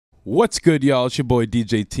What's good, y'all? It's your boy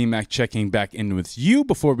DJ TMac checking back in with you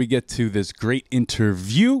before we get to this great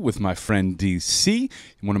interview with my friend DC,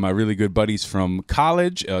 one of my really good buddies from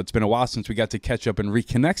college. It's been a while since we got to catch up and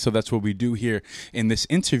reconnect, so that's what we do here in this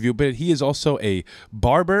interview. But he is also a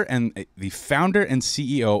barber and the founder and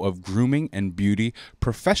CEO of Grooming and Beauty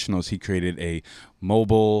Professionals. He created a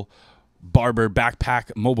mobile barber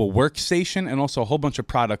backpack mobile workstation and also a whole bunch of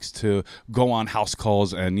products to go on house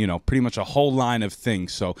calls and, you know, pretty much a whole line of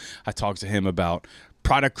things. So I talked to him about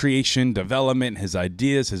product creation, development, his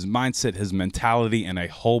ideas, his mindset, his mentality, and a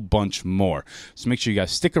whole bunch more. So make sure you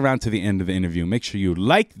guys stick around to the end of the interview. Make sure you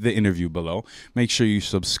like the interview below. Make sure you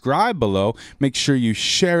subscribe below. Make sure you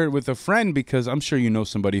share it with a friend because I'm sure you know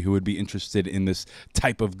somebody who would be interested in this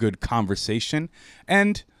type of good conversation.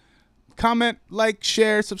 And comment, like,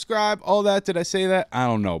 share, subscribe, all that. Did I say that? I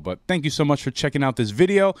don't know, but thank you so much for checking out this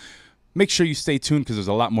video. Make sure you stay tuned because there's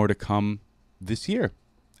a lot more to come this year.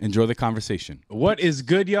 Enjoy the conversation. What is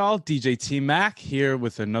good, y'all? DJ T-Mac here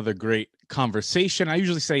with another great conversation. I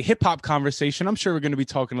usually say hip-hop conversation. I'm sure we're going to be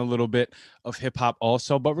talking a little bit of hip-hop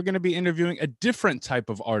also, but we're going to be interviewing a different type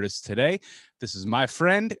of artist today. This is my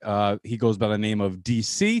friend. He goes by the name of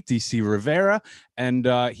DC Rivera, and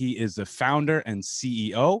he is the founder and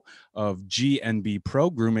CEO of G&B Pro,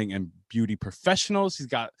 Grooming and Beauty Professionals. He's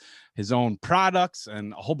got his own products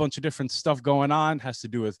and a whole bunch of different stuff going on. Has to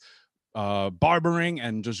do with barbering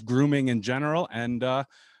and just grooming in general. And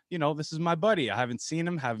you know, this is my buddy. I haven't seen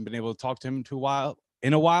him, haven't been able to talk to him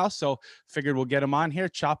in a while. So figured we'll get him on here,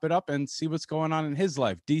 chop it up, and see what's going on in his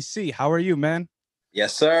life. DC, how are you, man?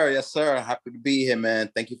 Yes, sir. Yes, sir. Happy to be here,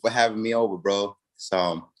 man. Thank you for having me over, bro.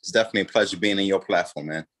 It's definitely a pleasure being in your platform,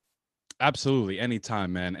 man. Absolutely.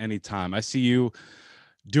 Anytime, man. Anytime. I see you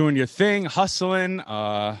doing your thing, hustling,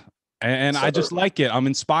 and I just like it. I'm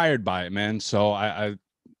inspired by it, man. So I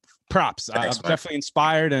props. Thanks, I'm man. definitely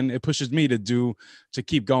inspired, and it pushes me to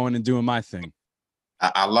keep going and doing my thing.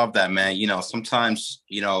 I love that, man. You know, sometimes,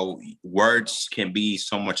 you know, words can be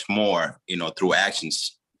so much more, you know, through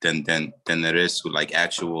actions than it is to like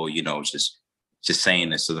actual, you know, just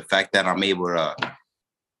saying it. So the fact that I'm able to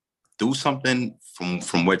do something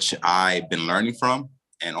from which I've been learning from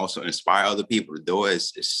and also inspire other people to do it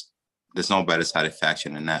is there's no better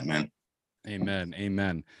satisfaction than that, man. Amen.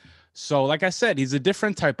 Amen. So like I said, he's a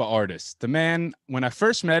different type of artist. The man, when I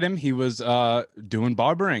first met him, he was doing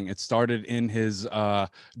barbering. It started in his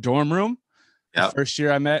dorm room. Yep. The first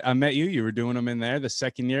year I met you, you were doing him in there. The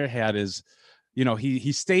second year he had his, you know,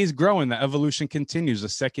 he stays growing. The evolution continues. The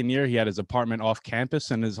second year he had his apartment off campus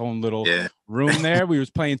and his own little room there. We was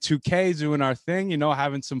playing 2K, doing our thing, you know,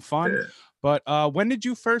 having some fun. Yeah. But when did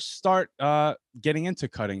you first start getting into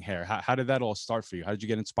cutting hair? How did that all start for you? How did you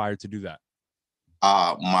get inspired to do that?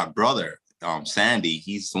 My brother, Sandy,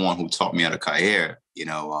 he's the one who taught me how to cut hair. You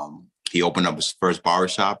know, he opened up his first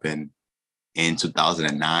barbershop in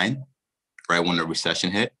 2009, right when the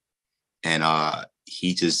recession hit. And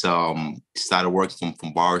he just started working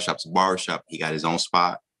from barbershop to barbershop. He got his own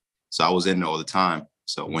spot. So I was in there all the time.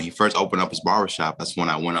 So when he first opened up his barbershop, that's when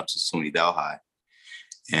I went up to SUNY Delhi.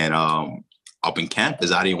 And up in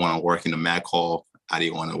campus, I didn't want to work in the Mac hall. I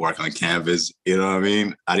didn't want to work on campus. You know what I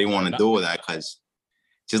mean? I didn't want to do that because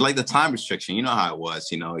just like the time restriction, you know how it was,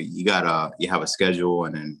 you know, you have a schedule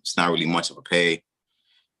and then it's not really much of a pay.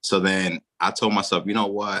 So then I told myself, you know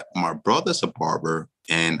what, my brother's a barber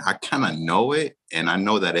and I kind of know it. And I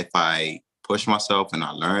know that if I push myself and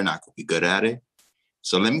I learn, I could be good at it.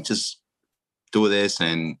 So let me just do this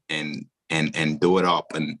and do it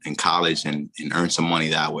up in college and earn some money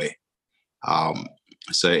that way.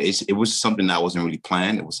 So it was something that wasn't really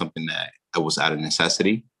planned. It was something that was out of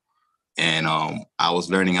necessity. And I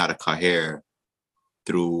was learning how to cut hair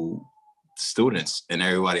through students and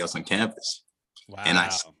everybody else on campus. Wow. And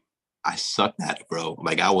I sucked at it, bro.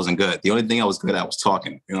 Like I wasn't good. The only thing I was good at was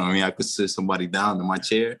talking. You know what I mean? I could sit somebody down in my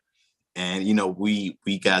chair and, you know, we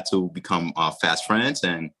got to become fast friends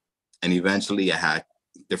and eventually I had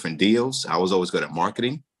different deals. I was always good at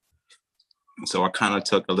marketing. So I kind of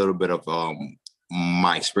took a little bit of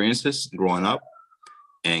my experiences growing up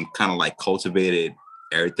and kind of like cultivated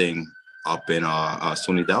everything up in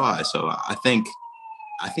SUNY Delhi. So I think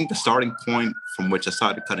the starting point from which I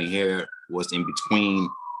started cutting hair was in between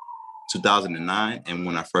 2009 and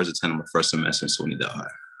when I first attended my first semester in SUNY Delhi.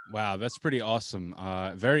 Wow, that's pretty awesome.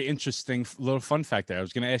 Very interesting little fun fact there. I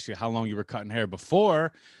was going to ask you how long you were cutting hair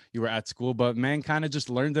before you were at school, but man kind of just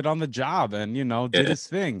learned it on the job and, you know, did his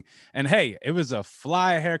thing. And hey, it was a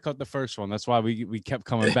fly haircut, the first one. That's why we kept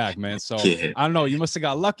coming back, man. So I don't know, you must have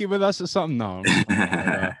got lucky with us or something. No,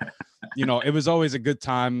 you know, it was always a good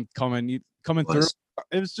time coming through.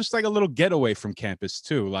 it was just like a little getaway from campus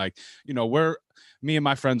too. Like, you know, me and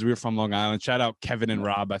my friends, we were from Long Island. Shout out Kevin and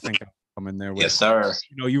Rob. I think I'm coming there with, Yes, sir.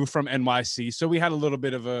 you know, you were from NYC. So we had a little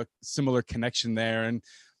bit of a similar connection there and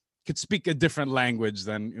could speak a different language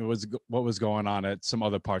than it was what was going on at some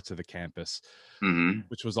other parts of the campus,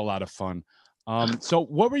 which was a lot of fun. So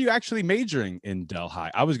what were you actually majoring in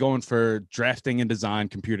Delhi? I was going for drafting and design,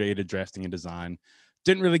 computer-aided drafting and design.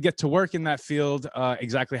 Didn't really get to work in that field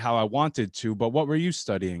exactly how I wanted to, but what were you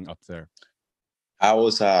studying up there? I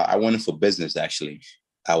went in for business, actually.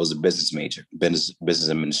 I was a business major, business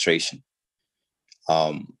administration.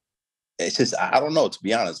 It's just, I don't know, to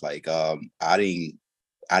be honest, like, I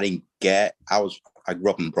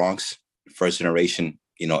grew up in the Bronx, first generation,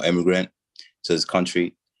 you know, immigrant to this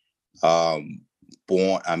country. I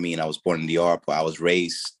was born in New York, but I was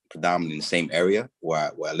raised predominantly in the same area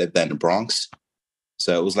where I lived at in the Bronx.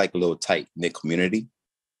 So it was like a little tight knit community.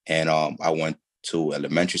 And I went to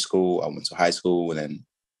elementary school, I went to high school, and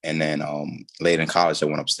then later in college I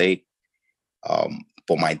went upstate.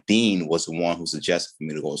 But my dean was the one who suggested for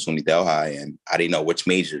me to go to SUNY Delhi, and I didn't know which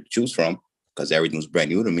major to choose from because everything was brand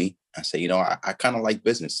new to me. I said, you know, I kind of like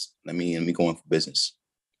business. Let me go in for business.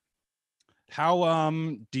 How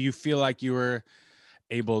do you feel like you were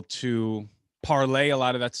able to parlay a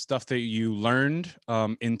lot of that stuff that you learned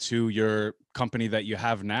into your company that you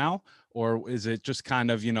have now? Or is it just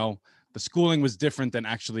kind of, you know, the schooling was different than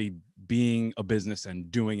actually being a business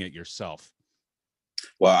and doing it yourself?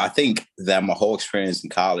 Well, I think that my whole experience in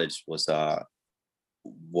college was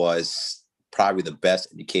probably the best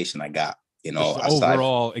education I got. You know, just the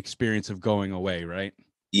overall experience of going away, right?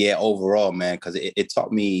 Yeah, overall, man, because it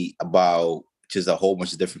taught me about just a whole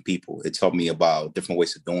bunch of different people. It taught me about different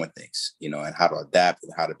ways of doing things, you know, and how to adapt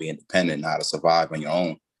and how to be independent and how to survive on your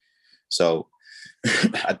own. So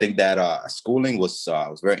I think that schooling was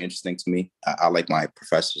very interesting to me. I like my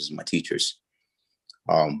professors and my teachers.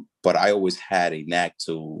 But I always had a knack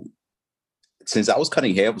to, since I was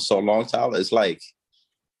cutting hair for so long, Tyler, it's like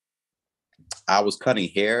I was cutting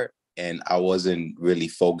hair and I wasn't really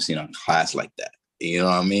focusing on class like that. You know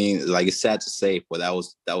what I mean? Like, it's sad to say, but that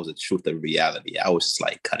was the truth of reality. I was just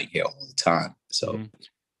like cutting hair all the time. So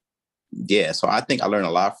yeah, so I think I learned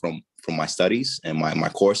a lot from my studies and my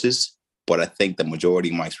courses, but I think the majority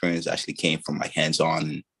of my experience actually came from like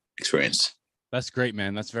hands-on experience. That's great,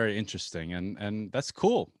 man. That's very interesting. And that's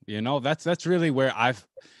cool. You know, that's really where I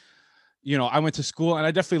went to school and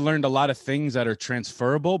I definitely learned a lot of things that are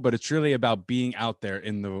transferable, but it's really about being out there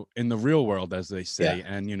in the real world, as they say,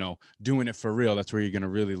 and, you know, doing it for real. That's where you're going to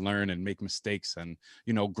really learn and make mistakes and,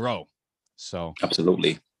 you know, grow. So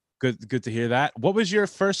absolutely. Good to hear that. What was your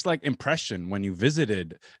first like impression when you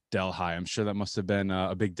visited Delhi? I'm sure that must have been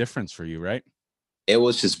a big difference for you, right? It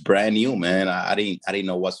was just brand new, man. I didn't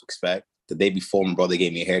know what to expect. The day before, my brother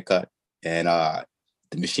gave me a haircut, and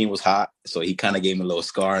the machine was hot, so he kind of gave me a little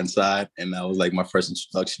scar inside, and that was like my first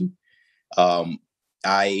introduction.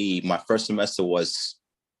 My first semester was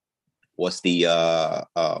the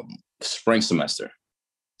spring semester.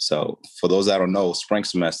 So for those that don't know, spring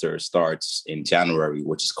semester starts in January,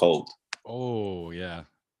 which is cold. Oh yeah.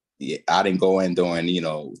 Yeah, I didn't go in during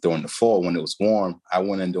the fall when it was warm. I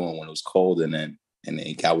went in during when it was cold, and then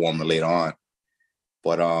it got warmer later on.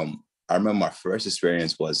 But I remember my first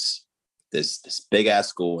experience was this big ass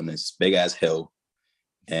school and this big ass hill.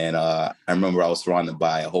 And I remember I was surrounded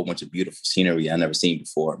by a whole bunch of beautiful scenery I never seen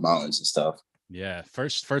before, mountains and stuff. Yeah,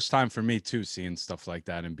 first time for me too, seeing stuff like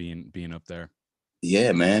that and being up there.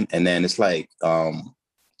 Yeah, man. And then it's like,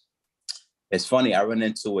 it's funny. I ran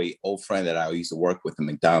into a old friend that I used to work with at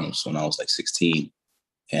McDonald's when I was like 16,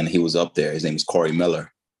 and he was up there. His name is Corey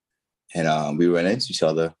Miller, and we ran into each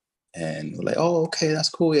other. And we're like, oh, okay, that's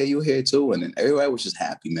cool. Yeah, you were here too. And then everybody was just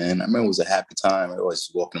happy, man. I remember it was a happy time. I was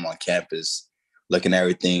walking around campus, looking at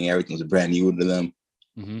everything. Everything was brand new to them.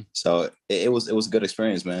 So it was a good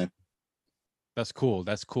experience, man. That's cool.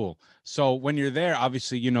 That's cool. So when you're there,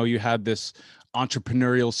 obviously, you know, you had this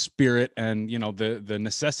entrepreneurial spirit and, you know, the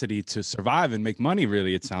necessity to survive and make money,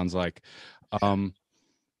 really, it sounds like.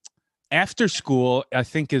 After school, I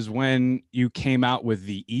think is when you came out with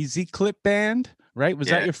the Easy Clip band, right? Was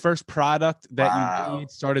that your first product that you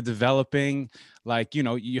started developing? Like, you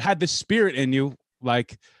know, you had this spirit in you.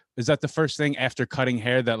 Like, is that the first thing after cutting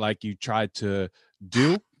hair that like you tried to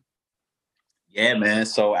do? Yeah, man.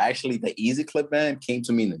 So actually the Easy Clip band came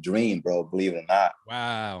to me in a dream, bro, believe it or not.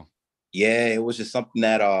 Wow. Yeah, it was just something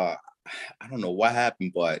that I don't know what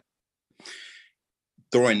happened, but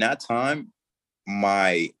during that time,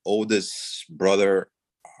 my oldest brother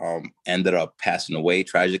ended up passing away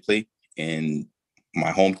tragically in my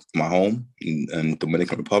home in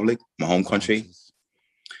Dominican Republic, my home country.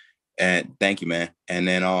 And thank you, man. And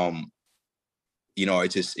then,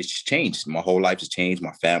 it's just changed. My whole life has changed.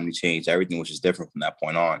 My family changed. Everything was just different from that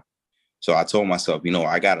point on. So I told myself,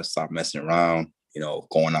 I got to stop messing around,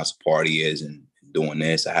 going out to parties and doing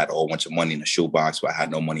this. I had a whole bunch of money in the shoebox, but I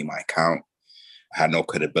had no money in my account. I had no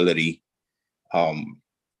credibility. And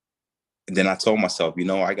then I told myself,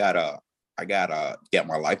 I gotta get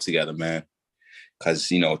my life together, man.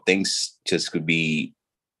 Cause, things just could be,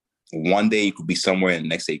 one day you could be somewhere and the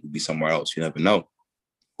next day you could be somewhere else. You never know.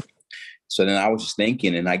 So then I was just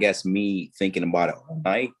thinking, and I guess me thinking about it all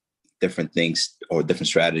night, different things or different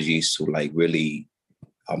strategies to like really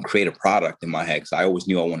create a product in my head. Cause I always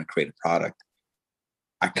knew I want to create a product.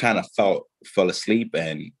 I kind of fell asleep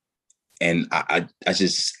and I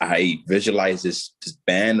visualized this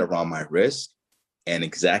band around my wrist and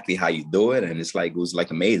exactly how you do it. And it was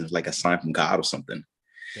like amazing. It was like a sign from God or something.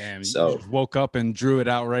 Damn, So you just woke up and drew it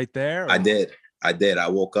out right there? Or? I did. I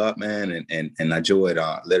woke up, man, and I drew it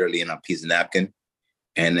literally in a piece of napkin.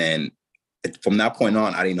 And then from that point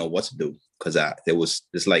on, I didn't know what to do because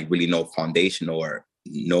there's like really no foundation or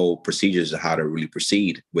no procedures of how to really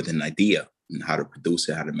proceed with an idea and how to produce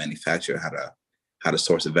it, how to manufacture, how to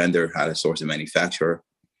source a vendor, how to source a manufacturer.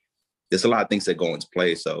 There's a lot of things that go into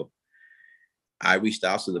play. So I reached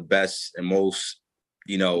out to the best and most,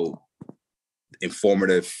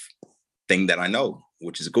 informative thing that I know,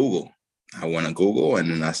 which is Google. I went on Google and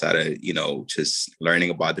then I started, just learning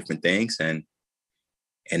about different things. And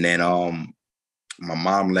then my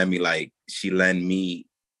mom lent me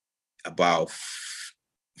about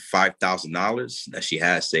 $5,000 that she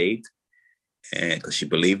had saved, and because she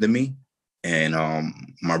believed in me. And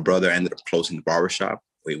my brother ended up closing the barbershop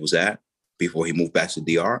where he was at before he moved back to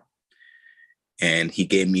DR. And he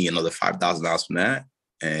gave me another $5,000 from that.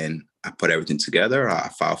 And I put everything together. I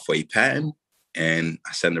filed for a patent and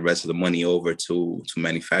I sent the rest of the money over to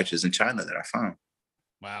manufacturers in China that I found.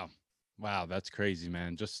 Wow. That's crazy,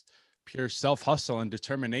 man. Just pure self-hustle and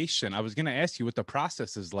determination. I was going to ask you what the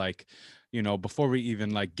process is like, before we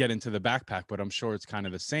even like get into the backpack, but I'm sure it's kind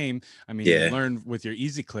of the same. I mean, Yeah. You learned with your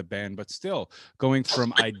Easy Clip band, but still going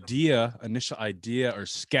from initial idea or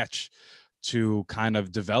sketch to kind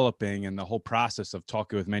of developing and the whole process of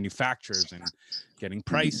talking with manufacturers and getting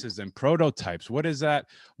prices and prototypes. What was that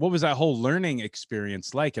whole learning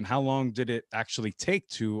experience like? And how long did it actually take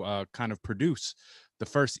to kind of produce the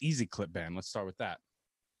first Easy Clip band? Let's start with that.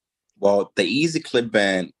 Well, the Easy Clip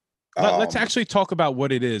band. Let's actually talk about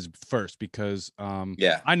what it is first, because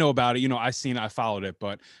yeah, I know about it. I followed it,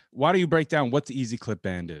 but why don't you break down what the Easy Clip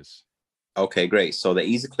band is? Okay, great. So the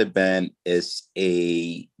Easy Clip band is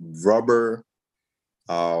a rubber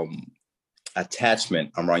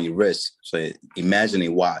attachment around your wrist. So imagine a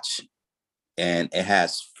watch, and it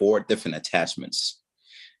has 4 different attachments.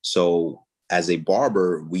 So as a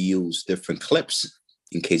barber, we use different clips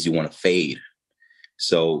in case you want to fade.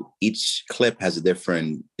 So each clip has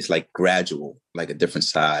it's like gradual, like a different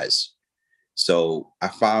size. So I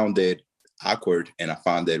found it awkward and I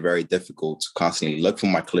found it very difficult to constantly look for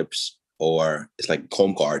my clips, or it's like a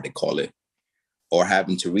comb guard, they call it, or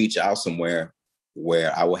having to reach out somewhere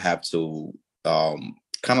where I would have to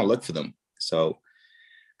kind of look for them. So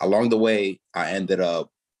along the way, I ended up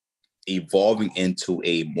evolving into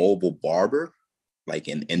a mobile barber, like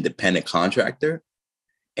an independent contractor.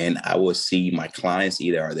 And I would see my clients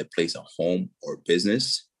either at their place of home or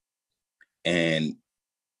business. And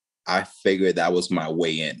I figured that was my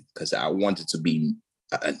way in because I wanted to be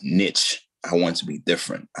a niche. I wanted to be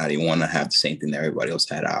different. I didn't want to have the same thing that everybody else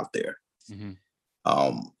had out there.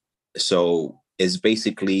 Mm-hmm. So it's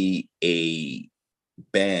basically a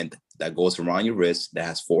band that goes around your wrist that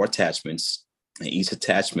has 4 attachments. And each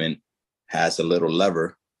attachment has a little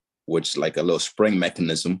lever, which is like a little spring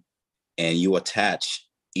mechanism. And you attach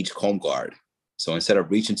each comb guard. So instead of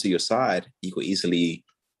reaching to your side, you could easily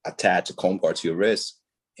attach a comb guard to your wrist.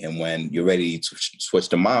 And when you're ready to switch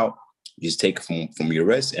them out, you just take it from your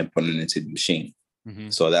wrist and put it into the machine.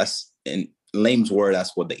 Mm-hmm. So that's, in layman's word,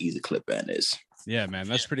 that's what the Easy Clip band is. Yeah, man,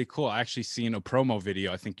 that's pretty cool. I actually seen a promo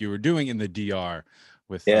video I think you were doing in the DR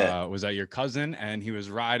with, was that your cousin? And he was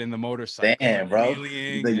riding the motorcycle. Damn, bro.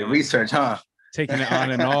 You did your research, huh? Taking it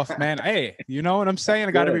on and off, man. Hey, you know what I'm saying?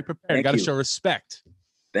 I got to be prepared. Got to show respect.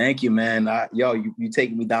 Thank you, man. You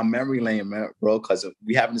taking me down memory lane, man, bro, because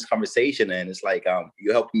we having this conversation and it's like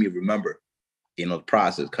you're helping me remember, the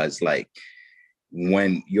process. Because like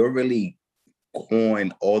when you're really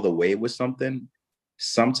going all the way with something,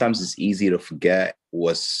 sometimes it's easy to forget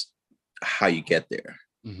how you get there.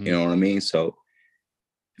 Mm-hmm. You know what I mean? So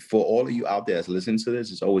for all of you out there that's listening to this,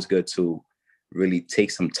 it's always good to really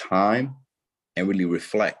take some time and really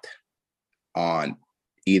reflect on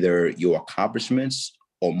either your accomplishments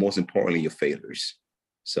or, most importantly, your failures.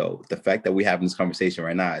 So the fact that we're having this conversation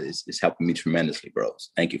right now is helping me tremendously, bro.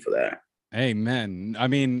 Thank you for that. Hey, man. I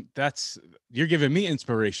mean, you're giving me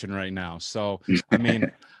inspiration right now. So, I mean,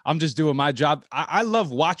 I'm just doing my job. I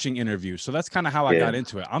love watching interviews. So that's kind of how I got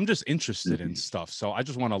into it. I'm just interested in stuff. So I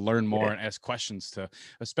just want to learn more and ask questions to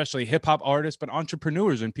especially hip hop artists, but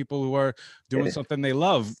entrepreneurs and people who are doing something they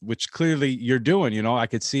love, which clearly you're doing. You know, I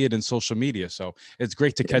could see it in social media. So it's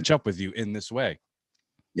great to catch up with you in this way.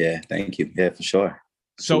 Yeah, thank you. Yeah, for sure.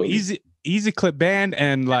 So easy clip band,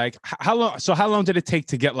 and like how long did it take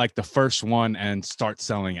to get like the first one and start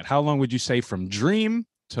selling it? How long would you say from dream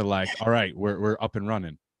to like, all right, we're up and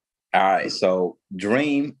running? All right, so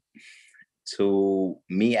dream to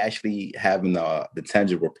me actually having the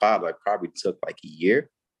tangible product probably took like a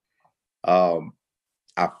year.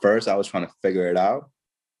 At first I was trying to figure it out,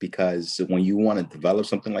 because when you want to develop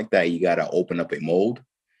something like that, you got to open up a mold.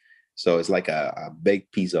 So it's like a big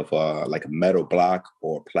piece of like a metal block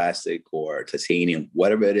or plastic or titanium,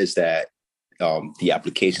 whatever it is that the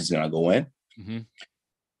application is going to go in. Mm-hmm.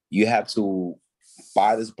 You have to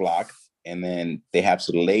buy this block, and then they have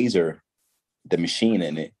to laser the machine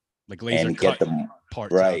in it, like laser and cut get the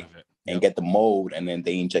parts right out of it. and get the mold, and then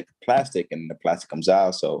they inject the plastic, and the plastic comes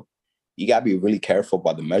out. So you got to be really careful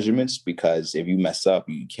about the measurements, because if you mess up,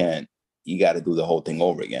 you got to do the whole thing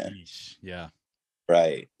over again. Yeah.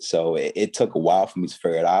 Right. So it took a while for me to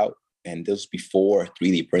figure it out. And this was before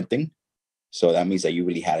 3D printing. So that means that you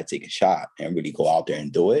really had to take a shot and really go out there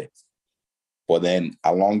and do it. But then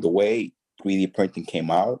along the way, 3D printing came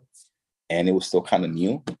out, and it was still kind of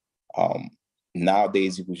new.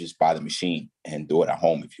 Nowadays, you can just buy the machine and do it at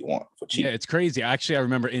home if you want for cheap. Yeah, it's crazy. Actually, I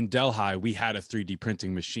remember in Delhi, we had a 3D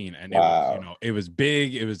printing machine, and it was, it was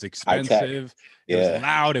big, it was expensive, it was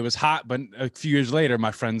loud, it was hot. But a few years later,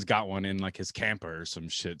 my friend's got one in like his camper or some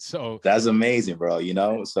shit. So that's amazing, bro.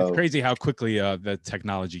 So it's crazy how quickly the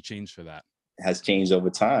technology changed for that. Has changed over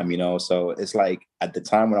time, So it's like at the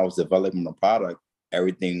time when I was developing the product,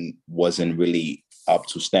 everything wasn't really up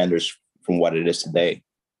to standards from what it is today.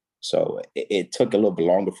 So it took a little bit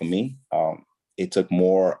longer for me. It took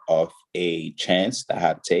more of a chance that I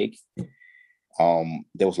had to take.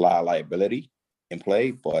 There was a lot of liability in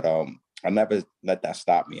play, but I never let that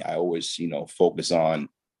stop me. I always, focus on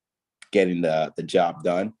getting the job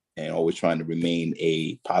done, and always trying to remain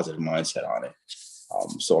a positive mindset on it.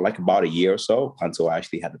 So like about a year or so until I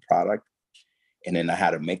actually had the product, and then I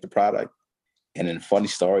had to make the product. And then the funny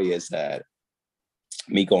story is that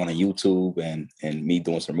me going on YouTube and me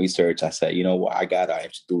doing some research, I said, you know what, I gotta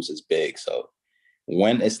introduce this big. So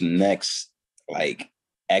when is the next like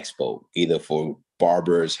expo, either for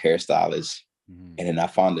barbers, hairstylists? Mm-hmm. And then I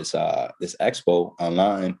found this expo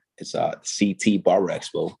online. It's a CT Barber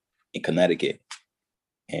Expo in Connecticut.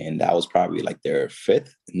 And that was probably like their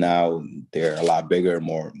fifth. Now they're a lot bigger,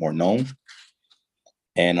 more known.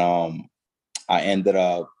 And I ended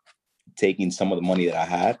up taking some of the money that I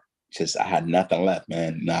had. I had nothing left,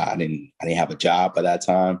 man. I didn't have a job by that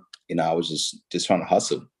time. I was just trying to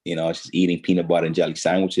hustle. Just eating peanut butter and jelly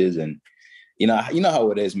sandwiches, and you know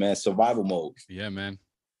how it is, man. Survival mode. Yeah, man.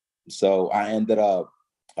 So I ended up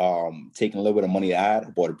taking a little bit of money I had. I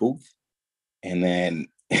bought a booth, and then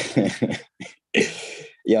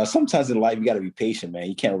sometimes in life you got to be patient, man.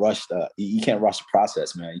 You can't rush the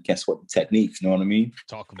process, man. You can't sweat the techniques. You know what I mean?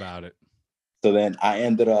 Talk about it. So then I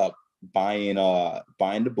ended up buying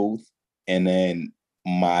the booth, and then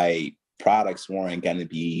my products weren't going to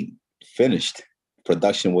be finished.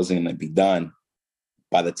 Production wasn't going to be done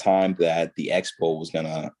by the time that the expo was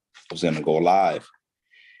gonna go live.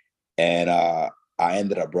 And I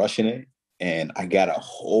ended up rushing it, and I got a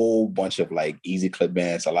whole bunch of like easy clip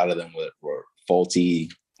bands. A lot of them were faulty,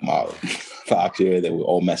 they were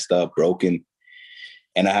all messed up, broken,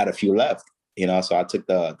 and I had a few left. So I took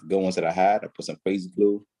the good ones that I had, I put some crazy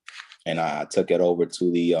glue, and I took it over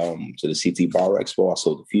to the CT Barber Expo. I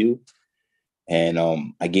sold a few, and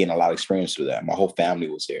I gained a lot of experience through that. My whole family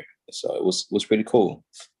was here, so it was pretty cool.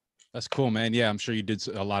 That's cool, man. Yeah, I'm sure you did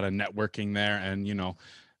a lot of networking there, and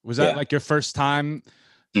was that like your first time?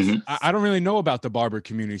 Mm-hmm. I don't really know about the barber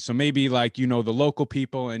community, so maybe like the local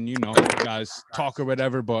people, and you guys talk or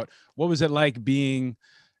whatever. But what was it like being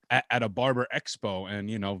at a barber expo and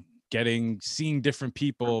seeing different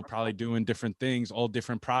people probably doing different things, all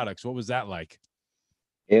different products? What was that like?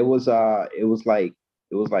 It was like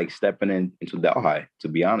stepping into Delhi, to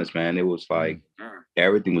be honest, man. It was like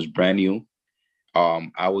everything was brand new.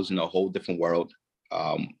 I was in a whole different world.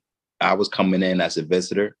 I was coming in as a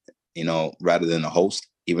visitor, rather than a host,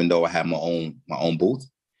 even though I had my own booth.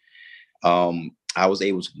 I was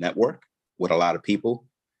able to network with a lot of people.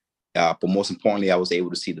 But most importantly, I was able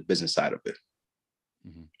to see the business side of it.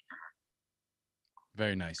 Mm-hmm.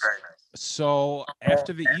 Very nice. So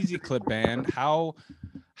after the Easy Clip ban, how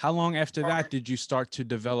long after that did you start to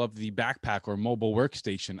develop the backpack or mobile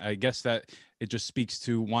workstation? I guess that it just speaks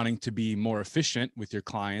to wanting to be more efficient with your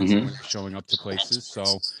clients and when you're showing up to places.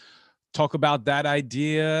 So talk about that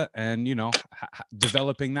idea and, you know,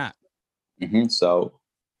 developing that. So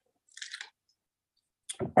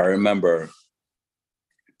I remember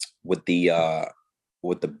with the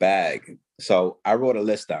bag. So I wrote a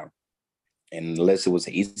list down, and the list, it was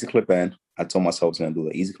an Easy Clip band. I told myself I was going to do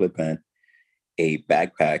the Easy Clip band, a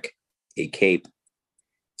backpack, a cape,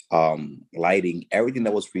 lighting, everything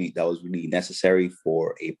that was really necessary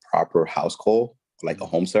for a proper house call, like a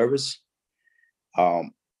home service.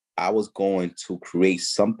 I was going to create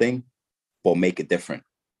something, but make it different,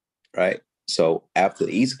 right? So after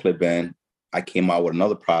the Easy Clip band, I came out with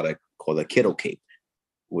another product called a kiddo cape,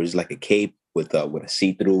 which is like a cape with a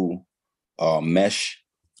see-through mesh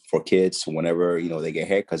for kids. Whenever, you know, they get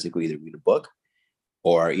haircuts, they could either read a book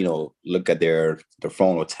or, you know, look at their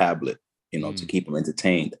phone or tablet, you know, to keep them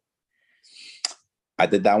entertained. I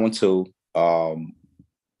did that one too. And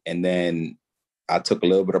then I took a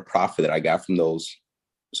little bit of profit that I got from those.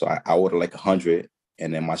 So I ordered like 100.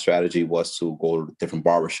 And then my strategy was to go to different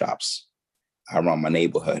barbershops around my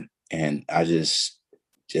neighborhood. And I just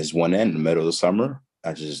went in the middle of the summer.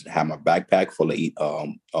 I just had my backpack full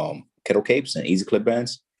of kiddo capes and Easy Clip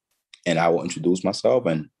bands. And I will introduce myself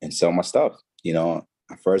and sell my stuff. You know,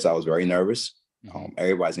 at first I was very nervous.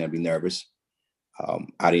 Everybody's going to be nervous.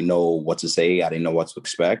 I didn't know what to say. I didn't know what to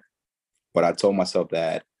expect. But I told myself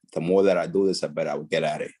that the more that I do this, I bet I would get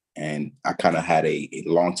at it. And I kind of had a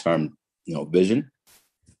long-term, you know, vision.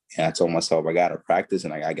 And I told myself I got to practice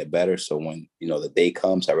and I got to get better. So when, you know, the day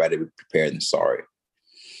comes, I'd rather be prepared than sorry.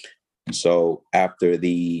 So after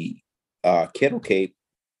the kiddo cape,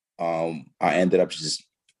 I ended up just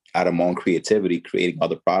out of my own creativity, creating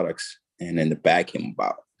other products. And then the bag came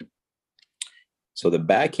about. So the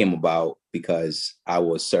bag came about because I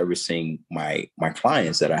was servicing my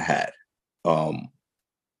clients that I had.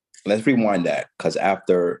 Let's rewind that, because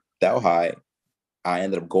after Delhi, I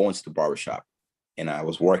ended up going to the barbershop and I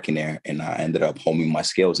was working there and I ended up honing my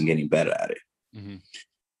skills and getting better at it.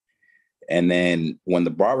 And then when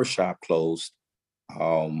the barbershop closed,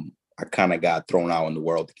 I kind of got thrown out in the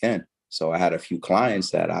world again. So I had a few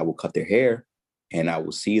clients that I would cut their hair and I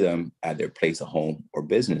would see them at their place of home or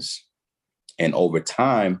business. And over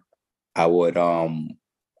time, I would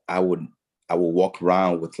walk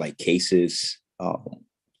around with like cases.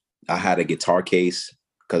 I had a guitar case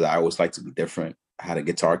because I always like to be different. I had a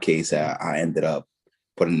guitar case that I ended up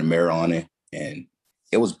putting the mirror on it, and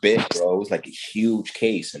it was big, bro. It was like a huge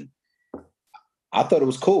case, and I thought it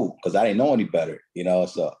was cool because I didn't know any better, you know.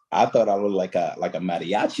 So I thought I looked like a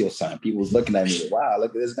mariachi or something. People was looking at me like, "Wow,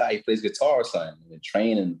 look at this guy. He plays guitar or something." And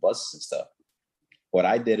train and buses and stuff. But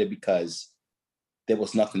I did it because there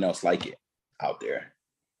was nothing else like it out there,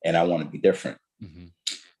 and I want to be different.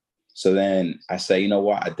 So then I say, you know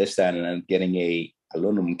what? I ditched that, and I'm getting a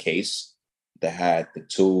aluminum case that had the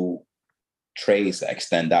two trays that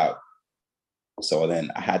extend out. So then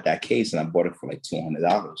I had that case, and I bought it for like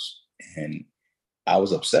 $200, and I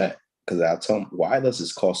was upset because I told him, why does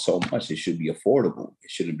this cost so much? It should be affordable. It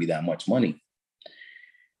shouldn't be that much money.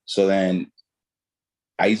 So then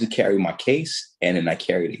I used to carry my case, and then I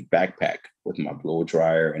carried a backpack with my blow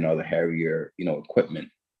dryer and other heavier, you know, equipment.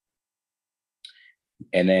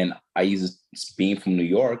 And then I used to, being from New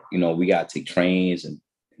York, you know, we got to take trains and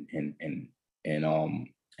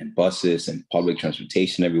buses and public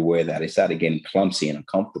transportation everywhere, that I started getting clumsy and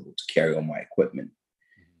uncomfortable to carry all my equipment.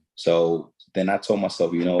 So then I told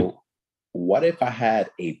myself, you know, what if I had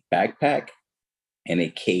a backpack and a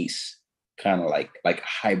case, kind of like a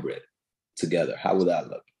hybrid together? How would that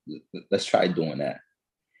look? Let's try doing that.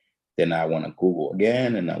 Then I went to Google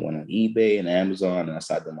again, and I went on eBay and Amazon, and I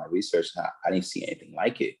started doing my research. And I didn't see anything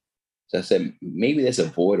like it. So I said, maybe there's a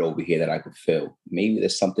void over here that I could fill. Maybe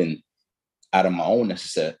there's something out of my own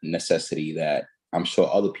necessity that I'm sure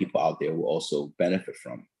other people out there will also benefit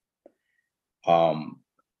from.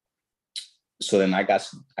 So then I got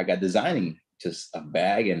designing just a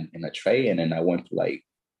bag and a tray, and then I went to like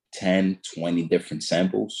 10, 20 different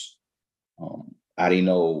samples. I didn't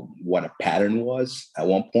know what a pattern was. At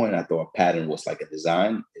one point, I thought a pattern was like a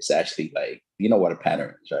design. It's actually like, you know what a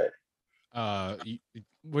pattern is, right?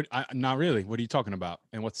 Not really. What are you talking about?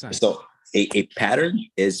 In what sense? So a pattern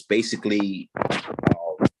is basically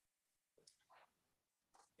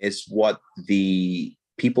it's what the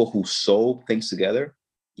people who sew things together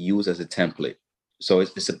use as a template. So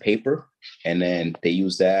it's a paper, and then they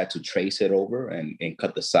use that to trace it over and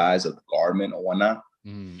cut the size of the garment or whatnot.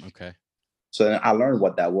 Okay. So then I learned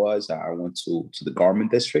what that was. I went to the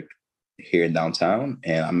garment district here in downtown,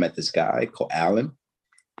 and I met this guy called Alan,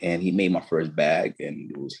 and he made my first bag,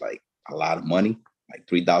 and it was like a lot of money, like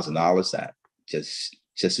 $3,000 that just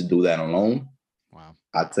to do that alone. Wow.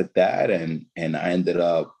 I took that and I ended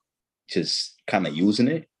up just kind of using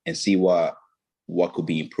it and see what could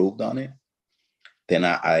be improved on it. Then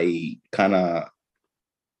I kind of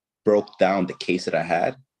broke down the case that I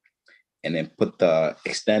had and then put the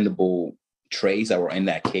extendable trays that were in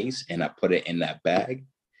that case and I put it in that bag.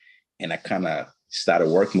 And I kind of started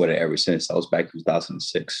working with it ever since. That was back in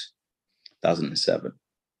 2006, 2007.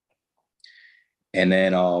 And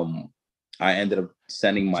then I ended up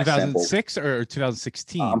sending my 2006 sample. or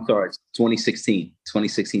 2016? I'm sorry, 2016,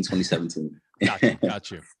 2017.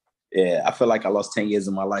 Got you. Yeah, I feel like I lost 10 years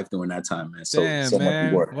of my life during that time, man. Damn, man.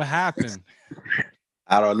 Much work. What happened?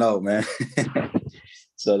 I don't know, man.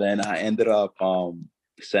 So then I ended up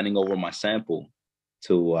sending over my sample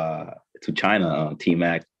to China,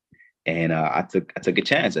 TMac, and I took a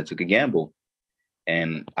chance. I took a gamble,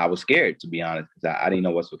 and I was scared, to be honest, because I didn't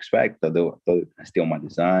know what to expect. They steal my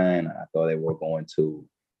design. I thought they were going to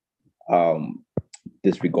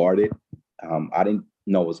disregard it. I didn't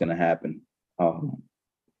know what was going to happen.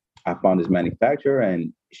 I found this manufacturer,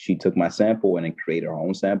 and she took my sample and then created her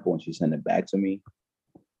own sample, and she sent it back to me.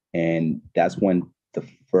 And that's when the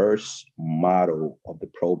first model of the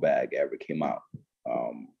Pro bag ever came out.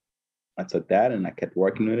 I took that and I kept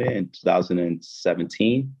working with it in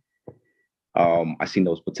 2017. I seen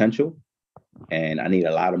there was potential and I need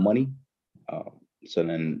a lot of money. So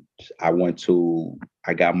then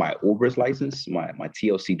I got my Uber's license, my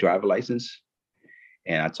TLC driver license.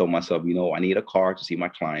 And I told myself, I need a car to see my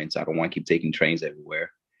clients. I don't want to keep taking trains everywhere.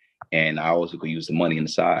 And I also could use the money on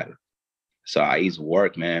the side. So I used to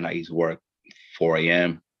work, man. I used to work 4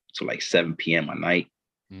 a.m. to like 7 p.m. at night,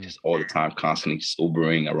 just all the time, constantly just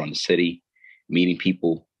Ubering around the city, meeting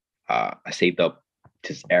people. I saved up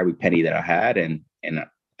just every penny that I had, and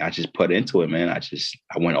I just put into it, man. I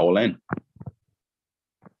went all in.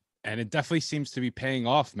 And it definitely seems to be paying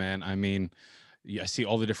off, man. I mean, I see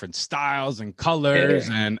all the different styles and colors,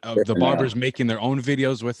 and the barbers making their own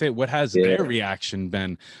videos with it. What has their reaction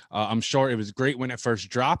been? I'm sure it was great when it first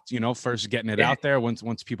dropped, first getting it out there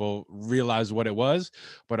once people realized what it was.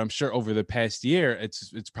 But I'm sure over the past year,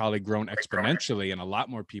 it's probably grown exponentially, and a lot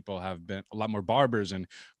more barbers and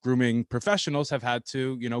grooming professionals have had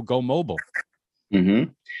to, go mobile. Mm-hmm.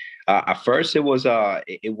 At first, it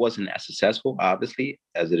wasn't as successful, obviously,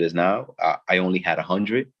 as it is now. I only had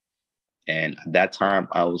 100. And at that time,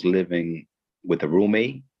 I was living with a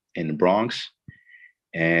roommate in the Bronx.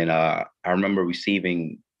 And I remember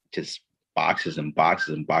receiving just boxes and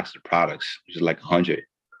boxes and boxes of products, which is like 100.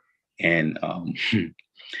 And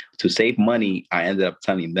to save money, I ended up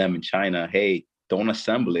telling them in China, hey, don't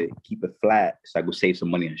assemble it, keep it flat so I could save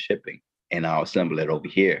some money on shipping. And I'll assemble it over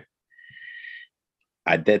here.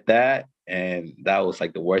 I did that. And that was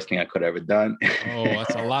like the worst thing I could have ever done. Oh,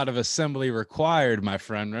 that's a lot of assembly required, my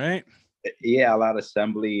friend, right? Yeah, a lot of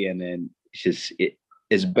assembly, and then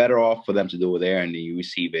it's better off for them to do it there, and then you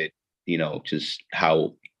receive it, just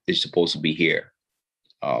how it's supposed to be here.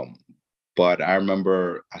 But I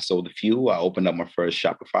remember I sold a few. I opened up my first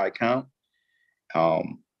Shopify account,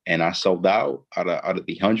 and I sold out of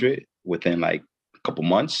the 100 within like a couple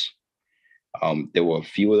months. There were a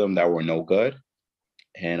few of them that were no good,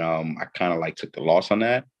 and I kind of like took the loss on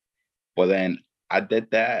that. But then I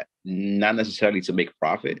did that not necessarily to make a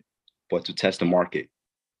profit, but to test the market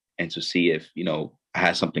and to see if, I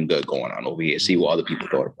had something good going on over here, see what other people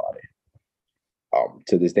thought about it.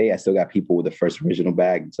 To this day, I still got people with the first original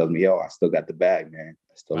bag and tells me, yo, I still got the bag, man.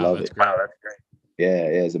 I still love it. Wow, that's great. Yeah,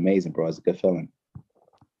 it's amazing, bro. It's a good feeling.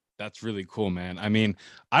 That's really cool, man. I mean,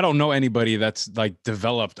 I don't know anybody that's like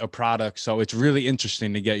developed a product, so it's really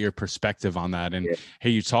interesting to get your perspective on that and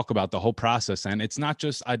hear you talk about the whole process. And it's not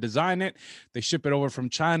just I design it, they ship it over from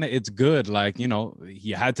China, it's good. Like,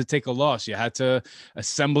 you had to take a loss, you had to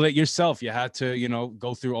assemble it yourself, you had to,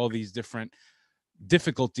 go through all these different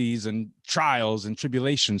difficulties and trials and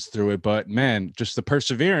tribulations through it. But man, just the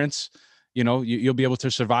perseverance, you'll be able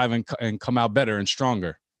to survive and come out better and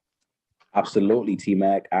stronger. Absolutely,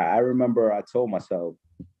 TMac. I remember I told myself,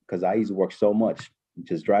 because I used to work so much,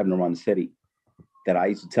 just driving around the city, that I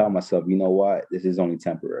used to tell myself, you know what, this is only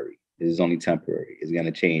temporary. This is only temporary. It's going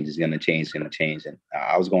to change. It's going to change. It's going to change. And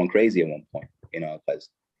I was going crazy at one point, because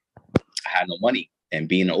I had no money. And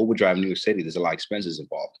being an Uber driver in New York City, there's a lot of expenses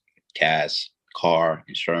involved. Gas, car,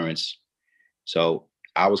 insurance. So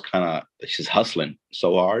I was kind of just hustling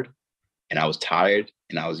so hard, and I was tired,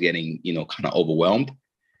 and I was getting, kind of overwhelmed.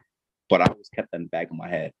 But I always kept that in the back of my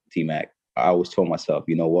head, T-Mac. I always told myself,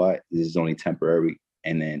 you know what, this is only temporary,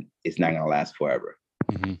 and then it's not gonna last forever.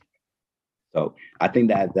 Mm-hmm. So I think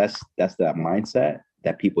that's that mindset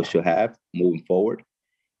that people should have moving forward,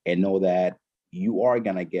 and know that you are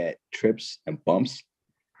gonna get trips and bumps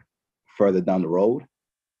further down the road,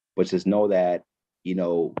 but just know that,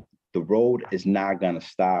 the road is not gonna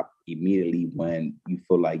stop immediately when you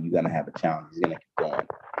feel like you're gonna have a challenge. It's gonna keep going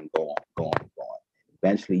and go on, go on, go on.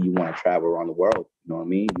 Eventually, you want to travel around the world. You know what I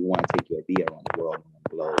mean? You want to take your idea around the world, around the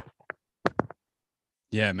globe.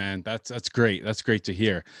 Yeah, man, that's great. That's great to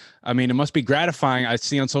hear. I mean, it must be gratifying. I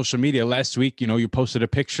see on social media last week, you posted a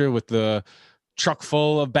picture with the truck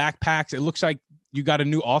full of backpacks. It looks like you got a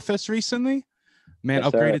new office recently. Man,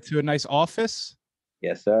 Yes, sir. upgraded to a nice office.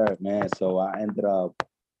 Yes, sir, man. So I ended up,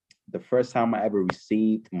 the first time I ever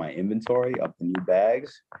received my inventory of the new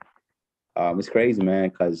bags. It's crazy, man,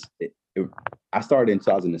 because I started in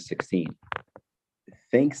 2016.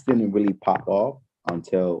 Things didn't really pop off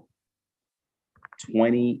until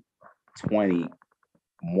 2020,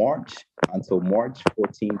 March, until March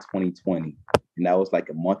 14, 2020. And that was like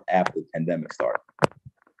a month after the pandemic started.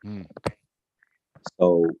 Mm.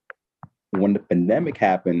 So when the pandemic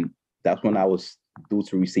happened, that's when I was due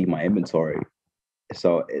to receive my inventory.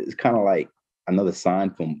 So it's kind of like another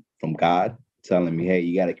sign from God telling me, hey,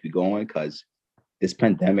 you got to keep going, because this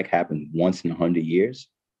pandemic happened once in 100 years.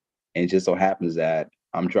 And it just so happens that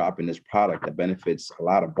I'm dropping this product that benefits a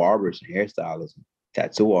lot of barbers and hairstylists,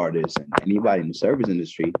 tattoo artists, and anybody in the service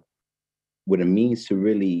industry, with a means to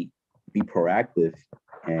really be proactive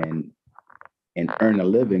and earn a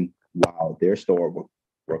living while their store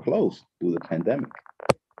were closed through the pandemic.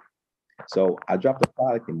 So I dropped the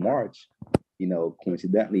product in March,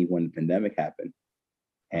 coincidentally when the pandemic happened.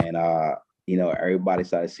 And everybody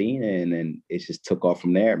started seeing it, and then it just took off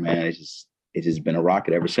from there, man. It's just been a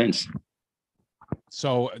rocket ever since.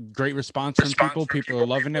 So great response from people. People are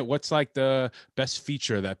loving it. What's like the best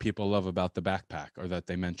feature that people love about the backpack or that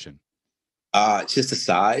they mention? It's just the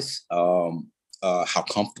size, how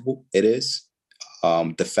comfortable it is,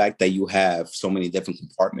 the fact that you have so many different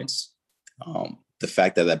compartments, the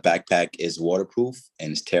fact that that backpack is waterproof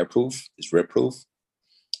and it's tear-proof, it's rip-proof,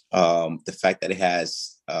 the fact that it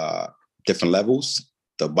has different levels.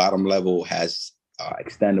 The bottom level has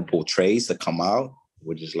extendable trays that come out,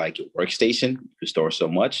 which is like your workstation. You can store so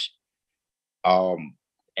much.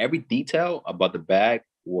 Every detail about the bag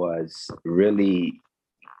was really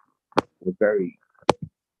was very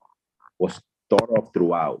was thought of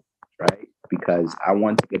throughout, right? Because I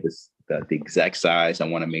want to get the exact size. I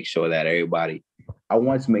want to make sure that I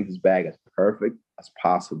want to make this bag as perfect as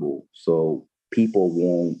possible, so people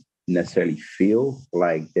won't necessarily feel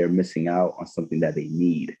like they're missing out on something that they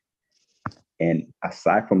need. And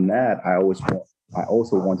aside from that, I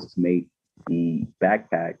also wanted to make the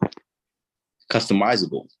backpack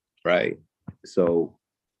customizable, right? So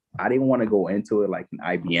I didn't want to go into it like an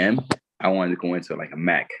IBM. I wanted to go into it like a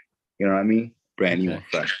Mac. You know what I mean? Brand new and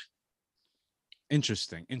fresh.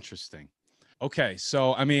 Interesting. Okay,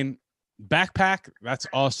 so I mean, backpack, that's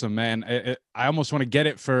awesome, man. I almost want to get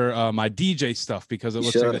it for my DJ stuff because it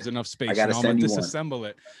looks like there's enough space. I'm gonna disassemble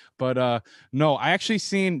it. But no, I actually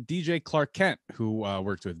seen DJ Clark Kent, who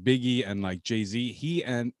worked with Biggie and like Jay-Z.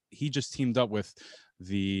 He just teamed up with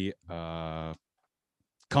the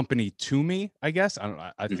company To Me, I guess.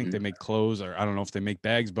 I think they make clothes, or I don't know if they make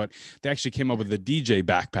bags, but they actually came up with the DJ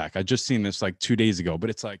backpack. I just seen this like 2 days ago, but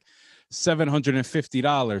it's like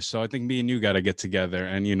 $750. So I think me and you got to get together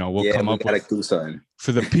and we'll come up with do something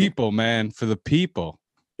for the people, man, for the people.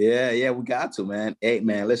 Yeah, we got to, man. Hey,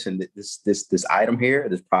 man, listen, this item here,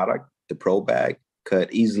 this product, the Pro Bag, could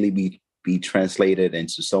easily be translated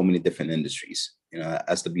into so many different industries.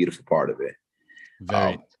 That's the beautiful part of it.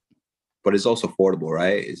 Very. But it's also affordable,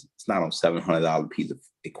 right? It's not on $700 piece of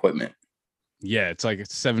equipment. Yeah, it's like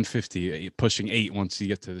it's $750, pushing $8 once you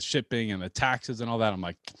get to the shipping and the taxes and all that. I'm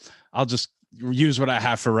like, I'll just use what I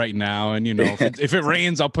have for right now. And if it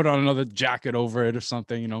rains, I'll put on another jacket over it or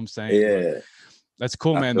something. You know what I'm saying? Yeah. But that's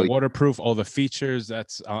cool, man. The waterproof, all the features.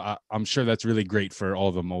 That's I'm sure that's really great for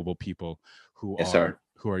all the mobile people who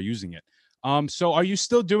are using it. So are you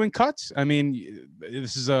still doing cuts? I mean,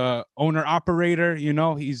 this is a owner operator,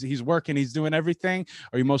 he's working, he's doing everything.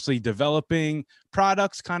 Are you mostly developing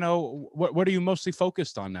products? Kind of what are you mostly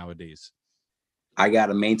focused on nowadays? I got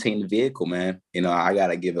to maintain the vehicle, man. I got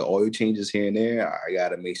to give it oil changes here and there. I got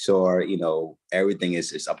to make sure, everything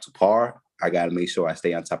is up to par. I got to make sure I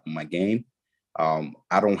stay on top of my game.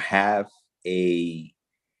 I don't have a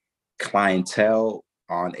clientele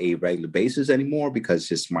on a regular basis anymore because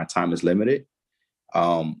just my time is limited.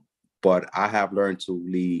 But I have learned to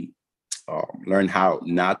really learn how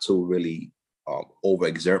not to really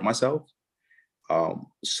overexert myself.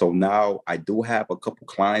 So now I do have a couple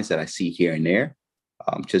clients that I see here and there,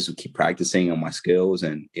 just to keep practicing on my skills,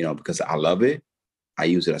 and because I love it, I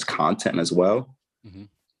use it as content as well. Mm-hmm.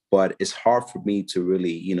 But it's hard for me to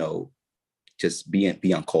really, just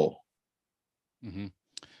be on call. Mm-hmm.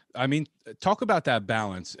 I mean, talk about that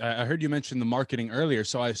balance. I heard you mention the marketing earlier,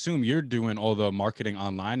 so I assume you're doing all the marketing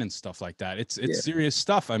online and stuff like that. It's Yeah. serious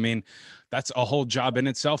stuff. I mean, that's a whole job in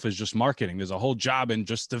itself, is just marketing. There's a whole job in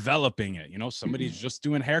just developing it. Somebody's just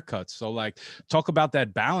doing haircuts. So like, talk about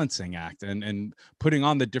that balancing act and putting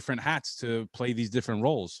on the different hats to play these different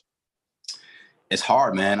roles. It's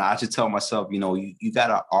hard, man. I just tell myself, you got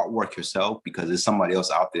to artwork yourself because there's somebody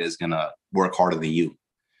else out there that's going to work harder than you.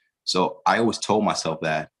 So I always told myself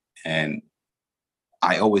that. And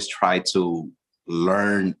I always try to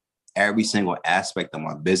learn every single aspect of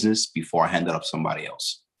my business before I hand it up to somebody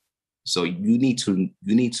else. So you need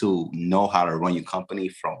to know how to run your company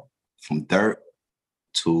from dirt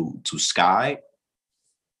to sky,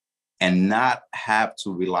 and not have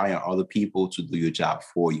to rely on other people to do your job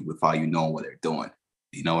for you without you knowing what they're doing.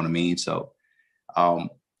 You know what I mean? So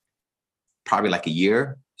probably like a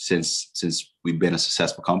year since we've been a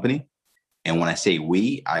successful company. And when I say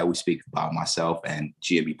we, I always speak about myself and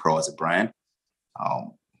G&B Pro as a brand.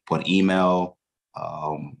 But email,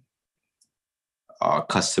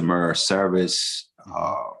 customer service,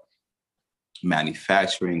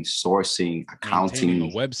 manufacturing, sourcing, accounting,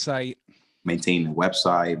 maintaining a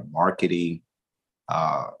website, marketing,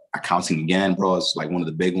 accounting again, bro. It's like one of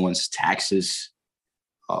the big ones. Taxes.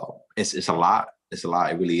 It's a lot. It's a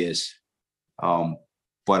lot. It really is.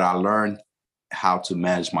 But I learned how to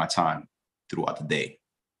manage my time throughout the day.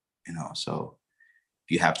 So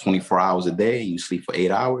if you have 24 hours a day, you sleep for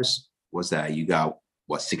 8 hours. What's that? You got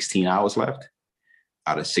 16 hours left?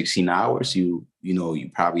 Out of 16 hours, you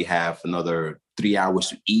probably have another 3 hours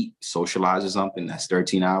to eat, socialize or something. That's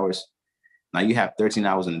 13 hours. Now you have 13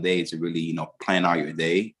 hours in a day to really, plan out your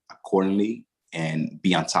day accordingly and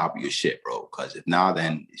be on top of your shit, bro. Because if not,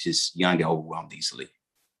 then it's just, you're gonna get overwhelmed easily.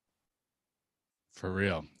 For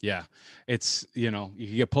real. Yeah. It's, you can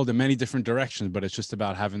get pulled in many different directions, but it's just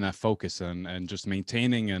about having that focus and just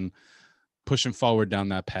maintaining and pushing forward down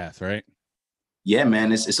that path, right? Yeah,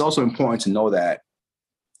 man. It's also important to know that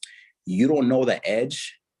you don't know the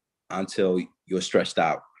edge until you're stretched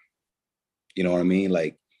out. You know what I mean?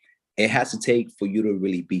 Like, it has to take for you to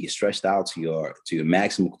really be stretched out to your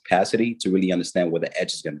maximum capacity to really understand where the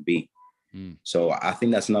edge is going to be. So I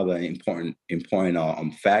think that's another important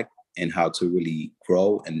fact in how to really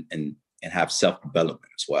grow and have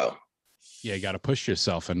self-development as well. Yeah, you got to push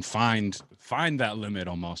yourself and find that limit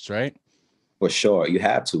almost, right? For sure. You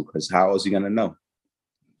have to, because how else are you going to know?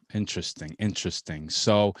 Interesting.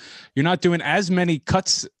 So you're not doing as many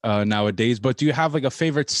cuts nowadays, but do you have like a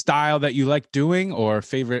favorite style that you like doing, or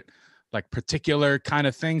favorite like particular kind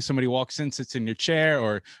of thing? Somebody walks in, sits in your chair,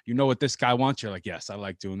 or what this guy wants, you're like, yes, I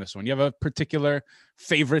like doing this one. You have a particular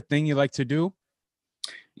favorite thing you like to do?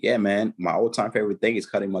 Yeah, man. My all-time favorite thing is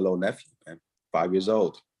cutting my little nephew, man, 5 years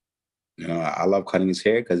old. I love cutting his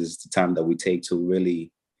hair because it's the time that we take to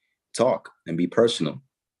really talk and be personal,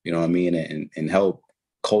 you know what I mean? And help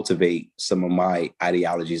cultivate some of my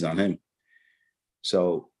ideologies on him.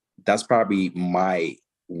 So that's probably my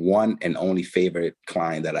one and only favorite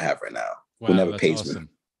client that I have right now. Wow, who never that's pays awesome.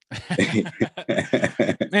 me.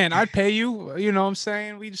 Man, I'd pay you. You know what I'm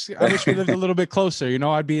saying? I wish we lived a little bit closer.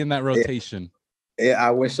 I'd be in that rotation. Yeah,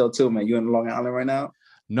 I wish so too, man. You in Long Island right now?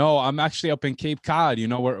 No, I'm actually up in Cape Cod.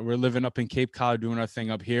 We're living up in Cape Cod, doing our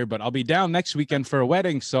thing up here, but I'll be down next weekend for a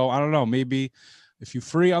wedding. So I don't know, maybe if you're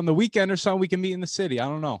free on the weekend or something, we can meet in the city. I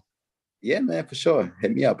don't know. Yeah, man, for sure.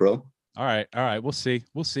 Hit me up, bro. All right. We'll see.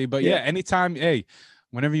 But yeah, anytime, hey,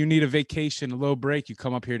 whenever you need a vacation, a little break, you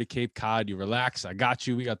come up here to Cape Cod, you relax. I got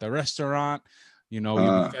you. We got the restaurant, you'll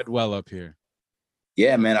be fed well up here.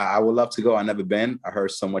 Yeah, man, I would love to go. I've never been. I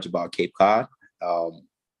heard so much about Cape Cod.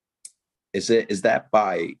 Is that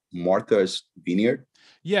by Martha's Vineyard?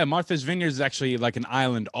 Yeah, Martha's Vineyard is actually like an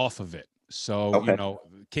island off of it. So, Okay.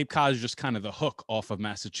 Cape Cod is just kind of the hook off of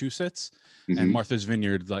Massachusetts. And Martha's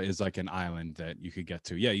Vineyard is like an island that you could get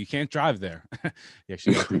to. Yeah, you can't drive there. You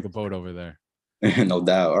actually got to take a boat over there. No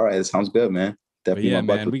doubt. All right, it sounds good, man. Definitely. But yeah,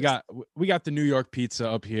 man, we got the New York pizza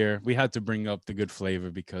up here. We had to bring up the good flavor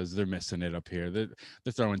because they're missing it up here. They're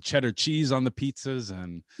throwing cheddar cheese on the pizzas,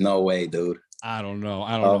 and no way, dude. I don't know.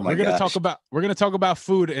 We're gonna talk about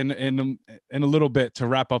food in a little bit to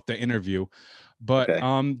wrap up the interview. But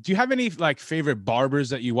Okay. do you have any like favorite barbers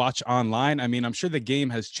that you watch online? I mean, I'm sure the game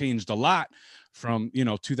has changed a lot from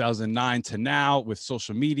 2009 to now with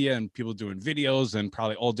social media and people doing videos and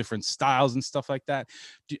probably all different styles and stuff like that.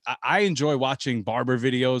 I enjoy watching barber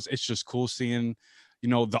videos. It's just cool seeing,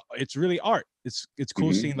 it's really art. It's cool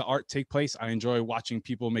Hmm. seeing the art take place. I enjoy watching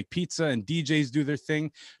people make pizza and DJs do their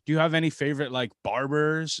thing. Do you have any favorite like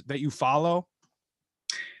barbers that you follow?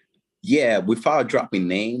 Yeah, without dropping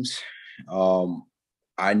names, um,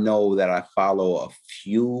 I know that I follow a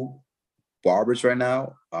few barbers right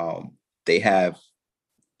now. They have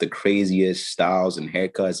the craziest styles and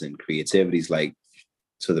haircuts and creativities, like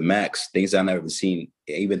to the max, things I never seen,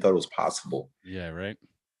 even thought it was possible. Yeah, right.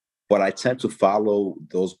 But I tend to follow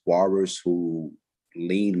those barbers who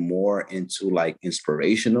lean more into like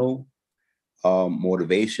inspirational,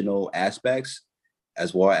 motivational aspects,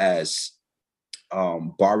 as well as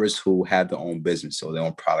barbers who have their own business, so their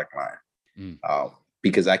own product line. Mm.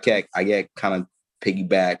 Because I get kind of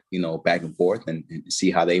piggyback, back and forth and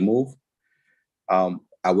see how they move.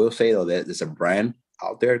 I will say though that there's a brand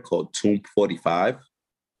out there called Tomb 45,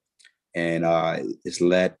 and it's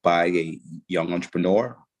led by a young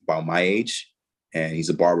entrepreneur about my age, and he's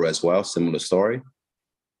a barber as well, similar story.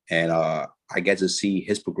 And I get to see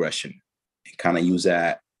his progression and kind of use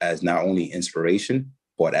that as not only inspiration,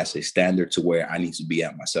 but as a standard to where I need to be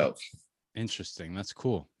at myself. Interesting. That's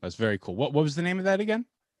cool. That's very cool. What was the name of that again?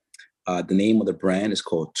 The name of the brand is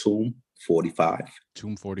called Tomb 45.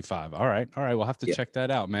 Tomb 45. All right. All right. We'll have to Yeah. check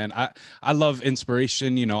that out, man. I love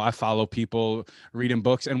inspiration. I follow people reading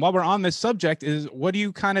books. And while we're on this subject, is what do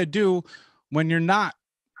you kind of do when you're not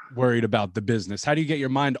worried about the business? How do you get your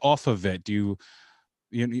mind off of it?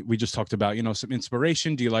 We just talked about, some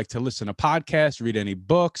inspiration. Do you like to listen to podcasts, read any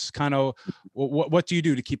books? Kind of what do you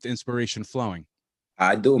do to keep the inspiration flowing?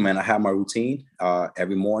 I do, man. I have my routine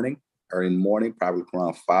every morning, early in the morning, probably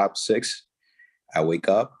around 5, 6. I wake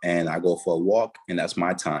up and I go for a walk, and that's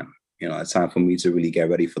my time. It's time for me to really get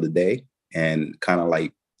ready for the day and kind of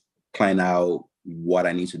like plan out what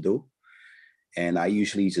I need to do. And I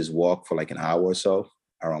usually just walk for like an hour or so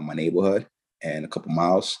around my neighborhood and a couple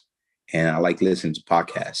miles. And I like listening to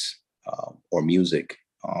podcasts or music.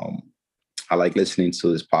 I like listening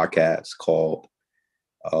to this podcast called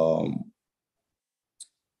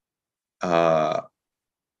uh,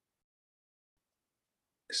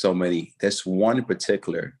 so many. There's one in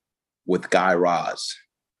particular with Guy Raz.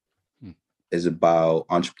 Is about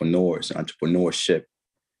entrepreneurs, entrepreneurship.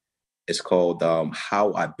 It's called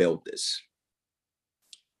How I Built This.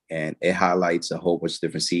 And it highlights a whole bunch of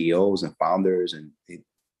different CEOs and founders. And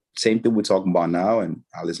same thing we're talking about now. And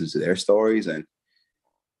I listen to their stories and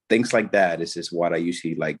things like that. Is just what I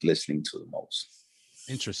usually like listening to the most.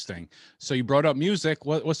 Interesting. So you brought up music.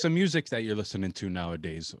 What's the music that you're listening to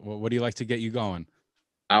nowadays? What do you like to get you going?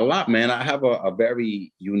 A lot, man. I have a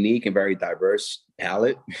very unique and very diverse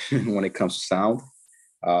palette when it comes to sound.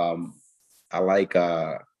 Um, I like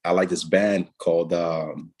this band called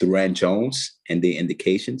Duran Jones and the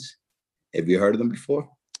Indications. Have you heard of them before?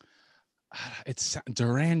 It's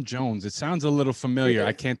Duran Jones. It sounds a little familiar. Yeah.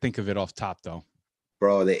 I can't think of it off top though.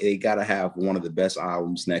 Bro, they gotta have one of the best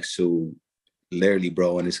albums next to literally,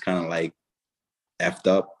 bro, and it's kind of like effed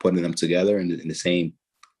up putting them together in the same,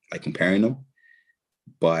 like comparing them.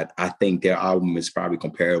 But I think their album is probably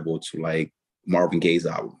comparable to like Marvin Gaye's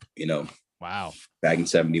album, Wow. back in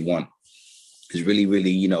 71. It's really,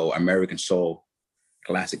 really, American soul,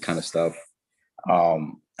 classic kind of stuff.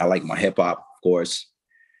 I like my hip hop, of course.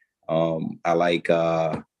 I like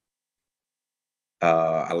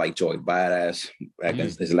Joey Badass. Back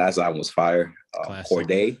his last album was fire.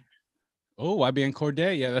 Corday. Oh, YBN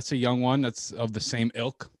Corday. Yeah, that's a young one. That's of the same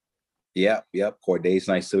ilk. Yep. Corday's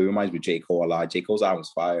nice too. It reminds me of J. Cole a lot. J. Cole's album's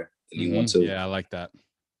fire. The new one too. Yeah, I like that.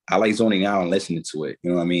 I like zoning out and listening to it. You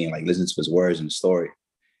know what I mean? Like listening to his words and the story.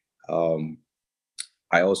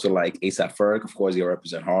 I also like A$AP Ferg. Of course, he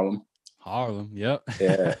represent Harlem. Harlem, yep.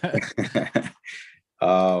 Yeah.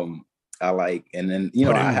 I like, and then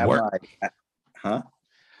I have work.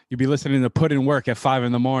 You'd be listening to Put in Work at 5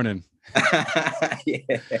 a.m. Yeah.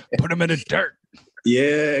 Put them in the dirt.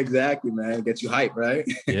 Yeah, exactly, man. Get you hype, right?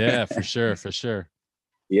 Yeah, for sure.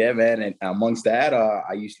 Yeah, man. And amongst that,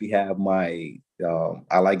 I usually have my.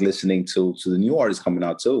 I like listening to the new artists coming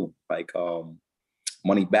out too. Like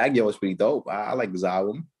Money Bagyo is pretty dope. I like this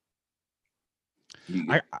album.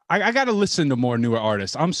 I got to listen to more newer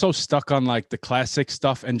artists. I'm so stuck on like the classic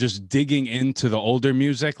stuff and just digging into the older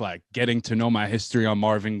music, like getting to know my history on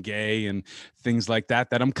Marvin Gaye and things like that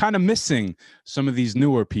I'm kind of missing some of these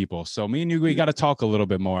newer people. So me and you, we got to talk a little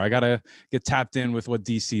bit more. I got to get tapped in with what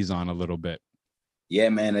DC's on a little bit. Yeah,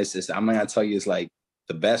 man. I'm not gonna tell you it's like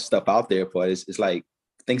the best stuff out there, but it's like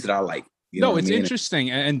things that I like. You know No, what I it's mean? interesting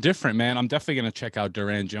and different, man. I'm definitely gonna check out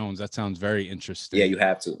Duran Jones. That sounds very Yeah, interesting. you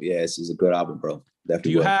have to. Yeah, it's a good album, bro. Do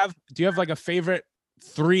Definitely you will. have do you have like a favorite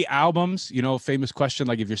 3 albums? You know, famous question.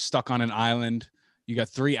 Like if you're stuck on an island, you got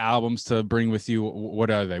 3 albums to bring with you. What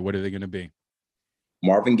are they? What are they gonna be?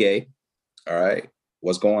 Marvin Gaye. All right.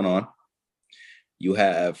 What's going on? You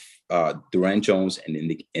have Duran Jones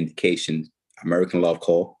and Indication, American Love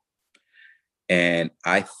Call. And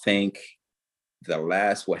I think the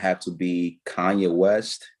last would have to be Kanye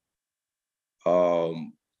West.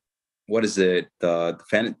 What is it? The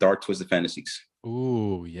Dark Twisted Fantasies.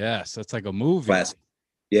 Ooh, yes, that's like a movie. Classic.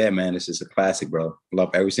 Yeah, man, this is a classic, bro.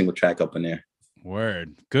 Love every single track up in there.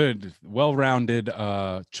 Word. Good. Well-rounded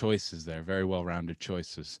choices there. Very well-rounded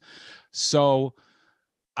choices. So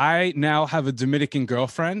I now have a Dominican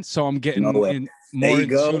girlfriend, so I'm getting more in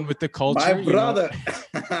tune with the culture. My brother.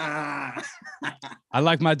 I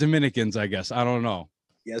like my Dominicans, I guess. I don't know.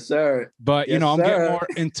 Yes, sir. But, yes, I'm getting more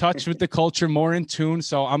in touch with the culture, more in tune.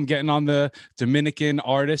 So I'm getting on the Dominican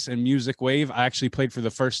artist and music wave. I actually played for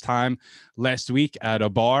the first time last week at a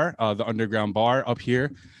bar, the Underground Bar up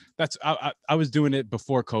here. I was doing it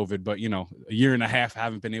before COVID, but, a year and a half, I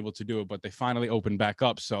haven't been able to do it, but they finally opened back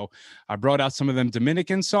up. So I brought out some of them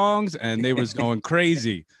Dominican songs and they was going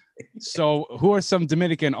crazy. So who are some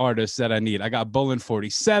Dominican artists that I need? I got Bolin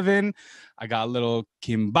 47. I got a little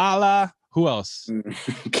Kimbala. Who else?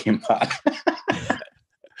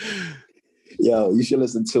 Yo, you should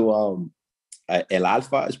listen to El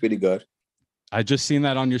Alfa. It's pretty good. I just seen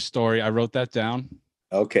that on your story. I wrote that down.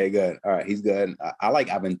 Okay, good. All right, he's good. I like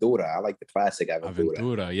Aventura. I like the classic Aventura.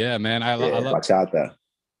 Aventura, yeah, man. I love bachata.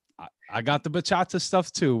 I got the bachata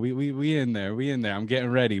stuff too. We in there. We in there. I'm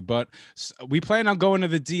getting ready. But we plan on going to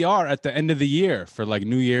the DR at the end of the year for like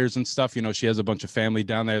New Year's and stuff. She has a bunch of family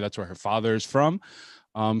down there. That's where her father is from.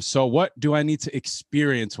 So what do I need to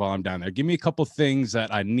experience while I'm down there? Give me a couple things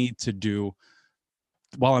that I need to do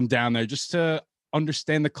while I'm down there just to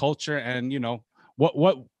understand the culture and,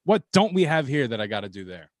 what don't we have here that I got to do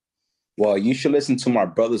there? Well, you should listen to my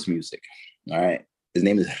brother's music. All right. His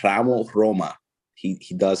name is Ramo Roma. He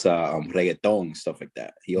does reggaeton and stuff like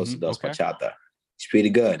that. He also does bachata. He's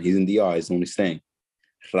pretty good. He's in DR. He's doing his thing.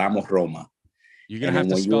 Ramo Roma. You're going to have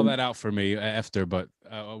to spell that out for me after, but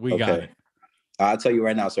we got it. I'll tell you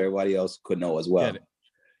right now so everybody else could know as well.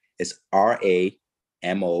 It's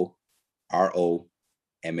Ramoroma.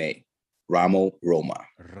 Ramo Roma.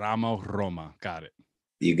 Ramo Roma. Got it.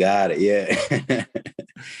 You got it. Yeah.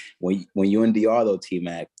 when you're in DR though,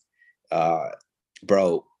 TMac,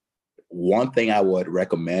 bro, one thing I would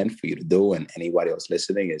recommend for you to do, and anybody else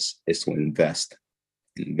listening, is to invest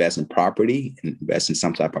in property, invest in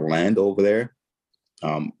some type of land over there.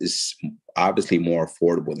 It's obviously more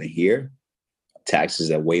affordable than here.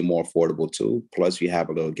 Taxes are way more affordable too. Plus, you have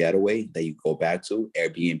a little getaway that you go back to,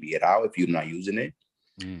 Airbnb it out if you're not using it.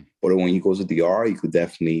 But when you go to DR, you could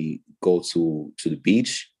definitely go to the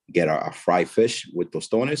beach, get a fried fish with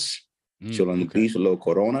tostones, chill on the beach, a little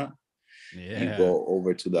Corona. Yeah. You go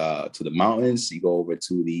over to the mountains. You go over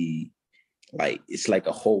to it's like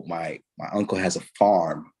a whole. My uncle has a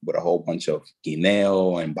farm with a whole bunch of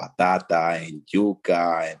guineo and batata and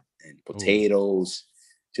yuca and potatoes.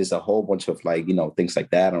 Just a whole bunch of things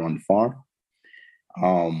like that on the farm.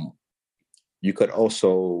 You could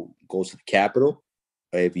also go to the capital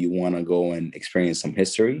if you want to go and experience some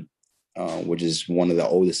history, which is one of the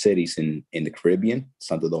oldest cities in the Caribbean,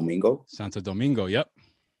 Santo Domingo. Santo Domingo, yep.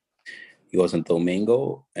 You go to Santo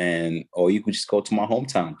Domingo, or you could just go to my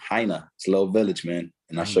hometown, Haina. It's a little village, man,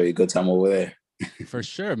 and I'll show you a good time over there. For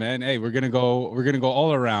sure, man. Hey, we're gonna go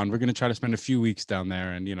all around. We're gonna try to spend a few weeks down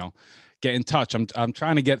there, and get in touch. I'm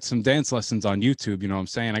trying to get some dance lessons on YouTube. You know what I'm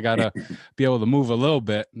saying? I gotta be able to move a little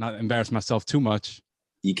bit, not embarrass myself too much.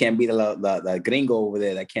 You can't be the gringo over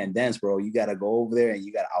there that can't dance, bro. You gotta go over there and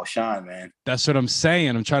you gotta outshine, man. That's what I'm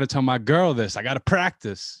saying. I'm trying to tell my girl this. I gotta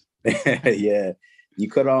practice. Yeah, you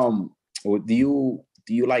could. Do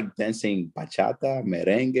you like dancing bachata,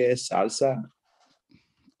 merengue, salsa?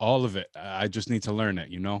 All of it. I just need to learn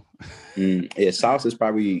it. Yeah, salsa is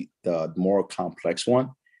probably the more complex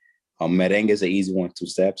one. Merengue is the easy one, 2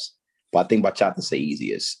 steps. But I think bachata is the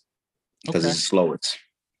easiest because it's the slowest.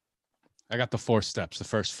 I got the 4 steps, the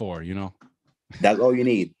first 4, That's all you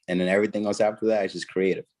need. And then everything else after that is just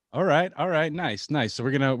creative. All right. Nice. So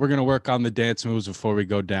we're gonna work on the dance moves before we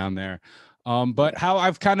go down there. But how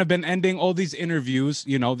I've kind of been ending all these interviews,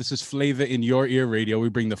 this is Flavor in Your Ear Radio. We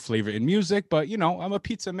bring the flavor in music, but I'm a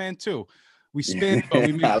pizza man too. We spin, but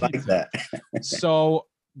we make I pizza. Like that. So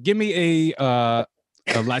give me a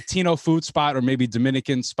a Latino food spot or maybe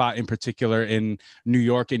Dominican spot in particular in New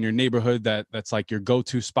York in your neighborhood that's like your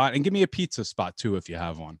go-to spot? And give me a pizza spot too if you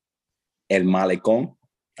have one. El Malecón.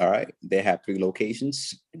 All right. They have 3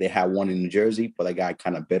 locations. They had one in New Jersey, but I got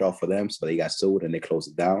kind of bit off of them. So they got sued and they closed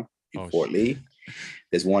it down in Fort Lee.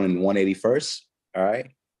 There's one in 181st. All right.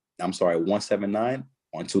 I'm sorry, 179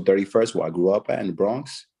 on 231st, where I grew up at in the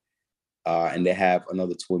Bronx. And they have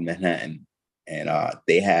another 2 in Manhattan. And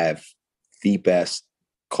they have the best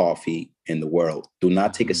coffee in the world. Do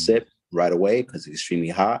not take a sip right away because it's extremely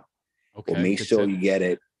hot. Okay. But make sure you get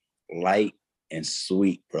it light and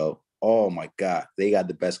sweet, bro. Oh my God, they got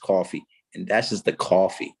the best coffee. And that's just the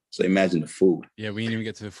coffee. So imagine the food. Yeah, we didn't even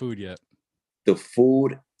get to the food yet. The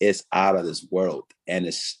food is out of this world.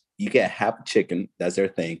 And you get half a chicken. That's their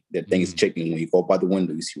thing. Their thing is chicken. When you go by the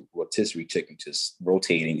window, you see rotisserie chicken just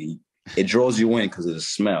rotating. And it draws you in because of the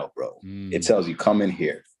smell, bro. It tells you, come in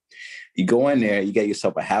here. You go in there, you get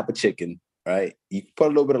yourself a half a chicken, right? You put a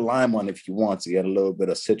little bit of lime on it if you want to get a little bit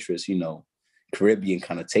of citrus, Caribbean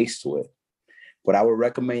kind of taste to it. But I would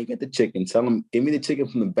recommend you get the chicken. Tell them, give me the chicken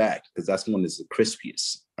from the back because that's one that's the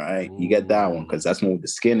crispiest. All right, you get that one because that's one with the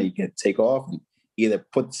skin that you can take off and either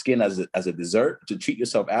put the skin as a dessert to treat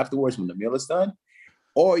yourself afterwards when the meal is done,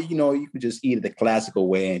 or you could just eat it the classical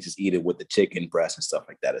way and just eat it with the chicken breast and stuff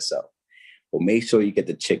like that itself. But make sure you get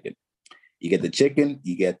the chicken. You get the chicken.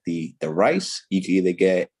 You get the rice. You can either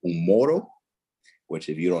get un moro, which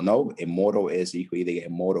if you don't know, a moro is you can either get a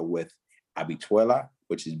moro with habichuela,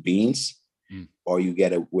 which is beans. Or you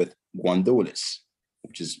get it with guandules,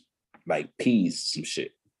 which is like peas, some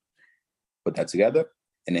shit. Put that together.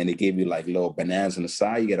 And then they give you like little bananas on the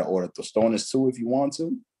side. You got to order tostones too if you want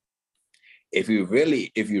to. If you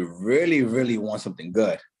really want something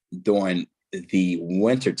good during the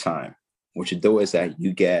winter time, what you do is that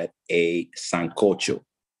you get a sancocho.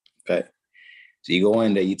 Okay. So you go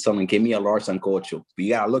in there, you tell them, give me a large sancocho. But you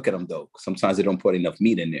got to look at them though. Sometimes they don't put enough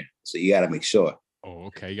meat in there. So you got to make sure. Oh,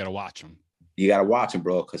 okay. You got to watch them. You got to watch them,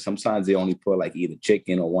 bro, because sometimes they only put like either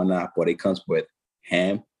chicken or whatnot, but it comes with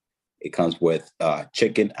ham. It comes with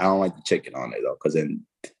chicken. I don't like the chicken on it, though, because then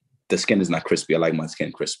the skin is not crispy. I like my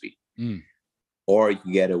skin crispy. Or you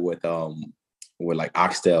can get it with like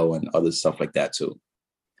oxtail and other stuff like that, too.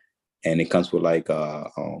 And it comes with like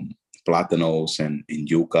plátanos and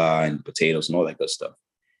yuca and potatoes and all that good stuff.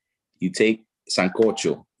 You take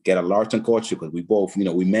sancocho, get a large sancocho, because we both,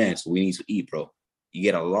 we men, so we need to eat, bro. You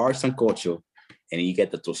get a large sancocho, and you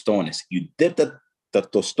get the tostones. You dip the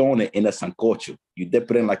tostone in the sancocho. You dip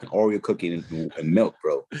it in like an Oreo cookie in milk,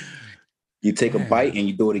 bro. You take a bite, and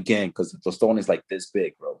you do it again, because the tostone is like this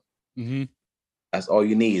big, bro. That's all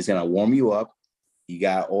you need. It's going to warm you up. You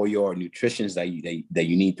got all your nutritions that you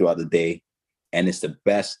need throughout the day, and it's the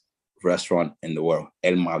best restaurant in the world,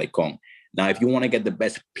 El Malecón. Now, if you want to get the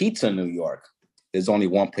best pizza in New York, there's only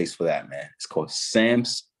one place for that, man. It's called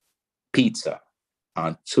Sam's Pizza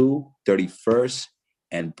on 231st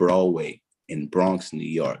and Broadway in Bronx, New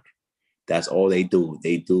York. That's all they do.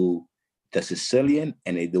 They do the Sicilian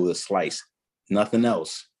and they do the slice. Nothing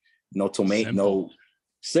else. No tomato,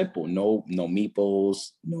 simple. No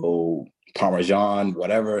meatballs, no Parmesan,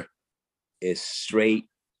 whatever. It's straight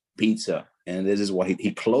pizza. And this is what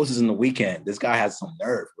he closes in the weekend. This guy has some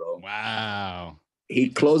nerve, bro. Wow. He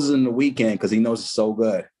closes in the weekend because he knows it's so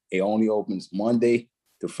good. It only opens Monday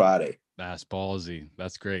to Friday. That's ballsy.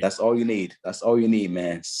 That's great. That's all you need. That's all you need,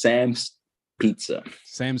 man. Sam's Pizza.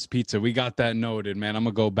 Sam's Pizza. We got that noted, man. I'm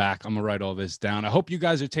going to go back. I'm going to write all this down. I hope you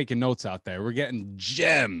guys are taking notes out there. We're getting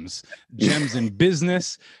gems in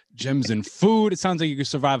business, gems in food. It sounds like you could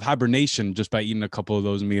survive hibernation just by eating a couple of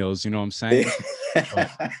those meals. You know what I'm saying?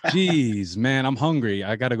 Jeez, man, I'm hungry.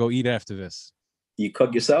 I got to go eat after this. You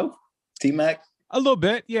cook yourself, T-Mac? A little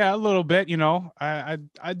bit. Yeah, a little bit. I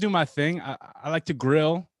do my thing. I like to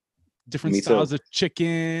grill different styles of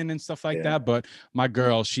chicken and stuff like that. But my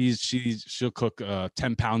girl, she'll cook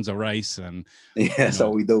 10 pounds of rice, and that's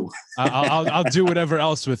all we do. I'll do whatever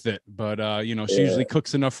else with it. But she usually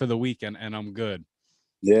cooks enough for the weekend, and I'm good.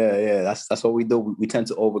 Yeah. That's what we do. We tend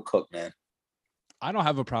to overcook, man. I don't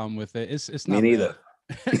have a problem with it. It's not me neither.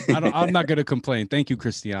 I'm not gonna complain. Thank you,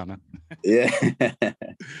 Christiana. Yeah,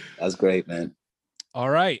 that's great, man. All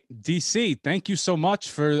right, DC, thank you so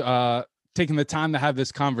much for taking the time to have this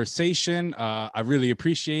conversation. I really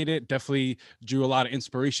appreciate it. Definitely drew a lot of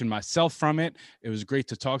inspiration myself from it. It was great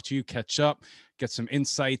to talk to you, catch up, get some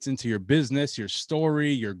insights into your business, your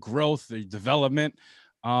story, your growth, your development.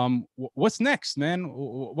 What's next, man?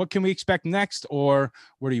 What can we expect next? Or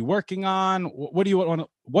what are you working on? What do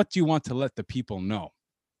you want to let the people know?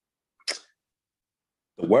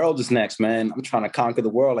 The world is next, man. I'm trying to conquer the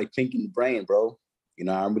world like Pinky and the Brain, bro. You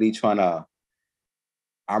know, I'm really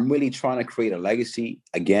trying to create a legacy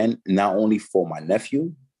again, not only for my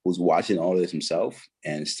nephew who's watching all this himself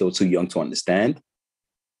and still too young to understand,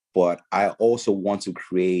 but I also want to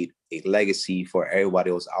create a legacy for everybody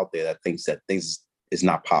else out there that thinks that things is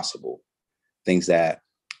not possible, things that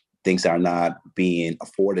things are not being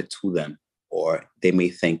afforded to them, or they may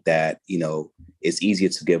think that, you know, it's easier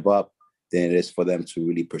to give up than it is for them to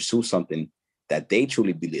really pursue something that they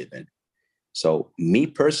truly believe in. So me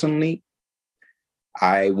personally,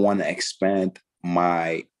 I want to expand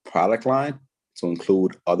my product line to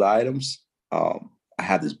include other items. I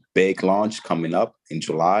have this big launch coming up in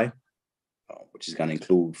July, which is going to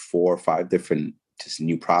include 4 or 5 different just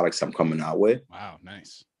new products I'm coming out with. Wow,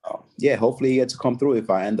 nice. Yeah, hopefully it gets to come through. If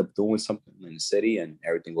I end up doing something in the city and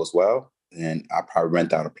everything goes well, then I'll probably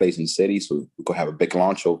rent out a place in the city so we could have a big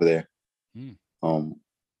launch over there.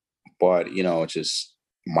 But you know, just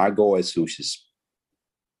my goal is to just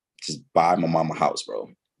buy my mama a house, bro.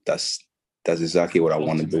 That's exactly what I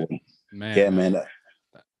want to do. Man, yeah, man.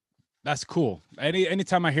 That's cool.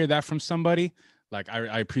 Anytime I hear that from somebody, like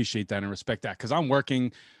I appreciate that and respect that, because I'm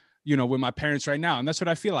working, you know, with my parents right now, and that's what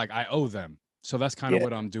I feel like I owe them. So that's kind of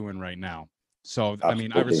what I'm doing right now. So absolutely. I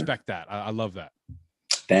mean, I respect that. I love that.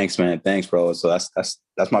 Thanks, man. Thanks, bro. So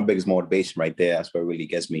that's my biggest motivation right there. That's what really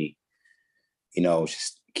gets me, you know,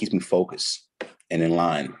 just keeps me focused and in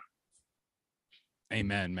line.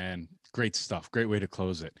 Amen, man. Great stuff. Great way to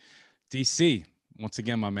close it. DC, once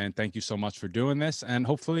again, my man, thank you so much for doing this, and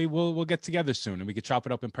hopefully we'll get together soon and we can chop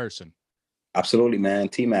it up in person. Absolutely, man.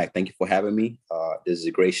 TMac, thank you for having me. This is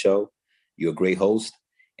a great show. You're a great host,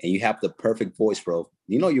 and you have the perfect voice, bro.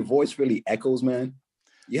 You know, your voice really echoes, man.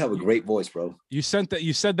 You have a great voice, bro. You said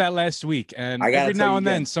that last week, and every now and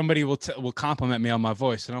then somebody will compliment me on my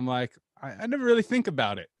voice, and I'm like, I never really think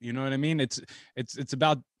about it. You know what I mean? It's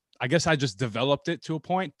about, I guess I just developed it to a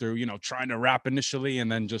point through, you know, trying to rap initially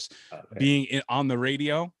and then just being on the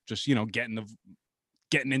radio, just, you know, getting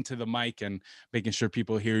into the mic and making sure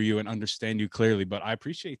people hear you and understand you clearly. But I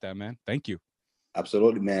appreciate that, man. Thank you.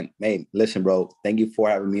 Absolutely, man. Hey, listen, bro, thank you for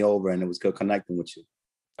having me over, and it was good connecting with you.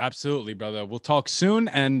 Absolutely, brother. We'll talk soon.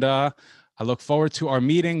 And I look forward to our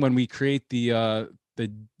meeting when we create the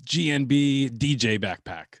G&B DJ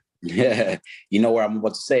backpack. Yeah. You know what I'm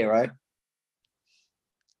about to say, right?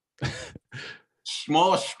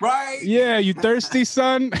 Small Sprite. Yeah, you thirsty,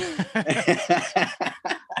 son?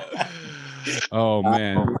 Oh,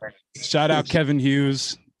 man. Shout out Kevin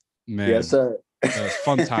Hughes. Man. Yes, sir.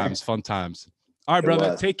 Fun times. All right,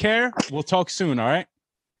 brother. Take care. We'll talk soon, all right?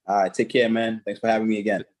 All right. Take care, man. Thanks for having me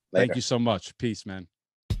again. Later. Thank you so much. Peace, man.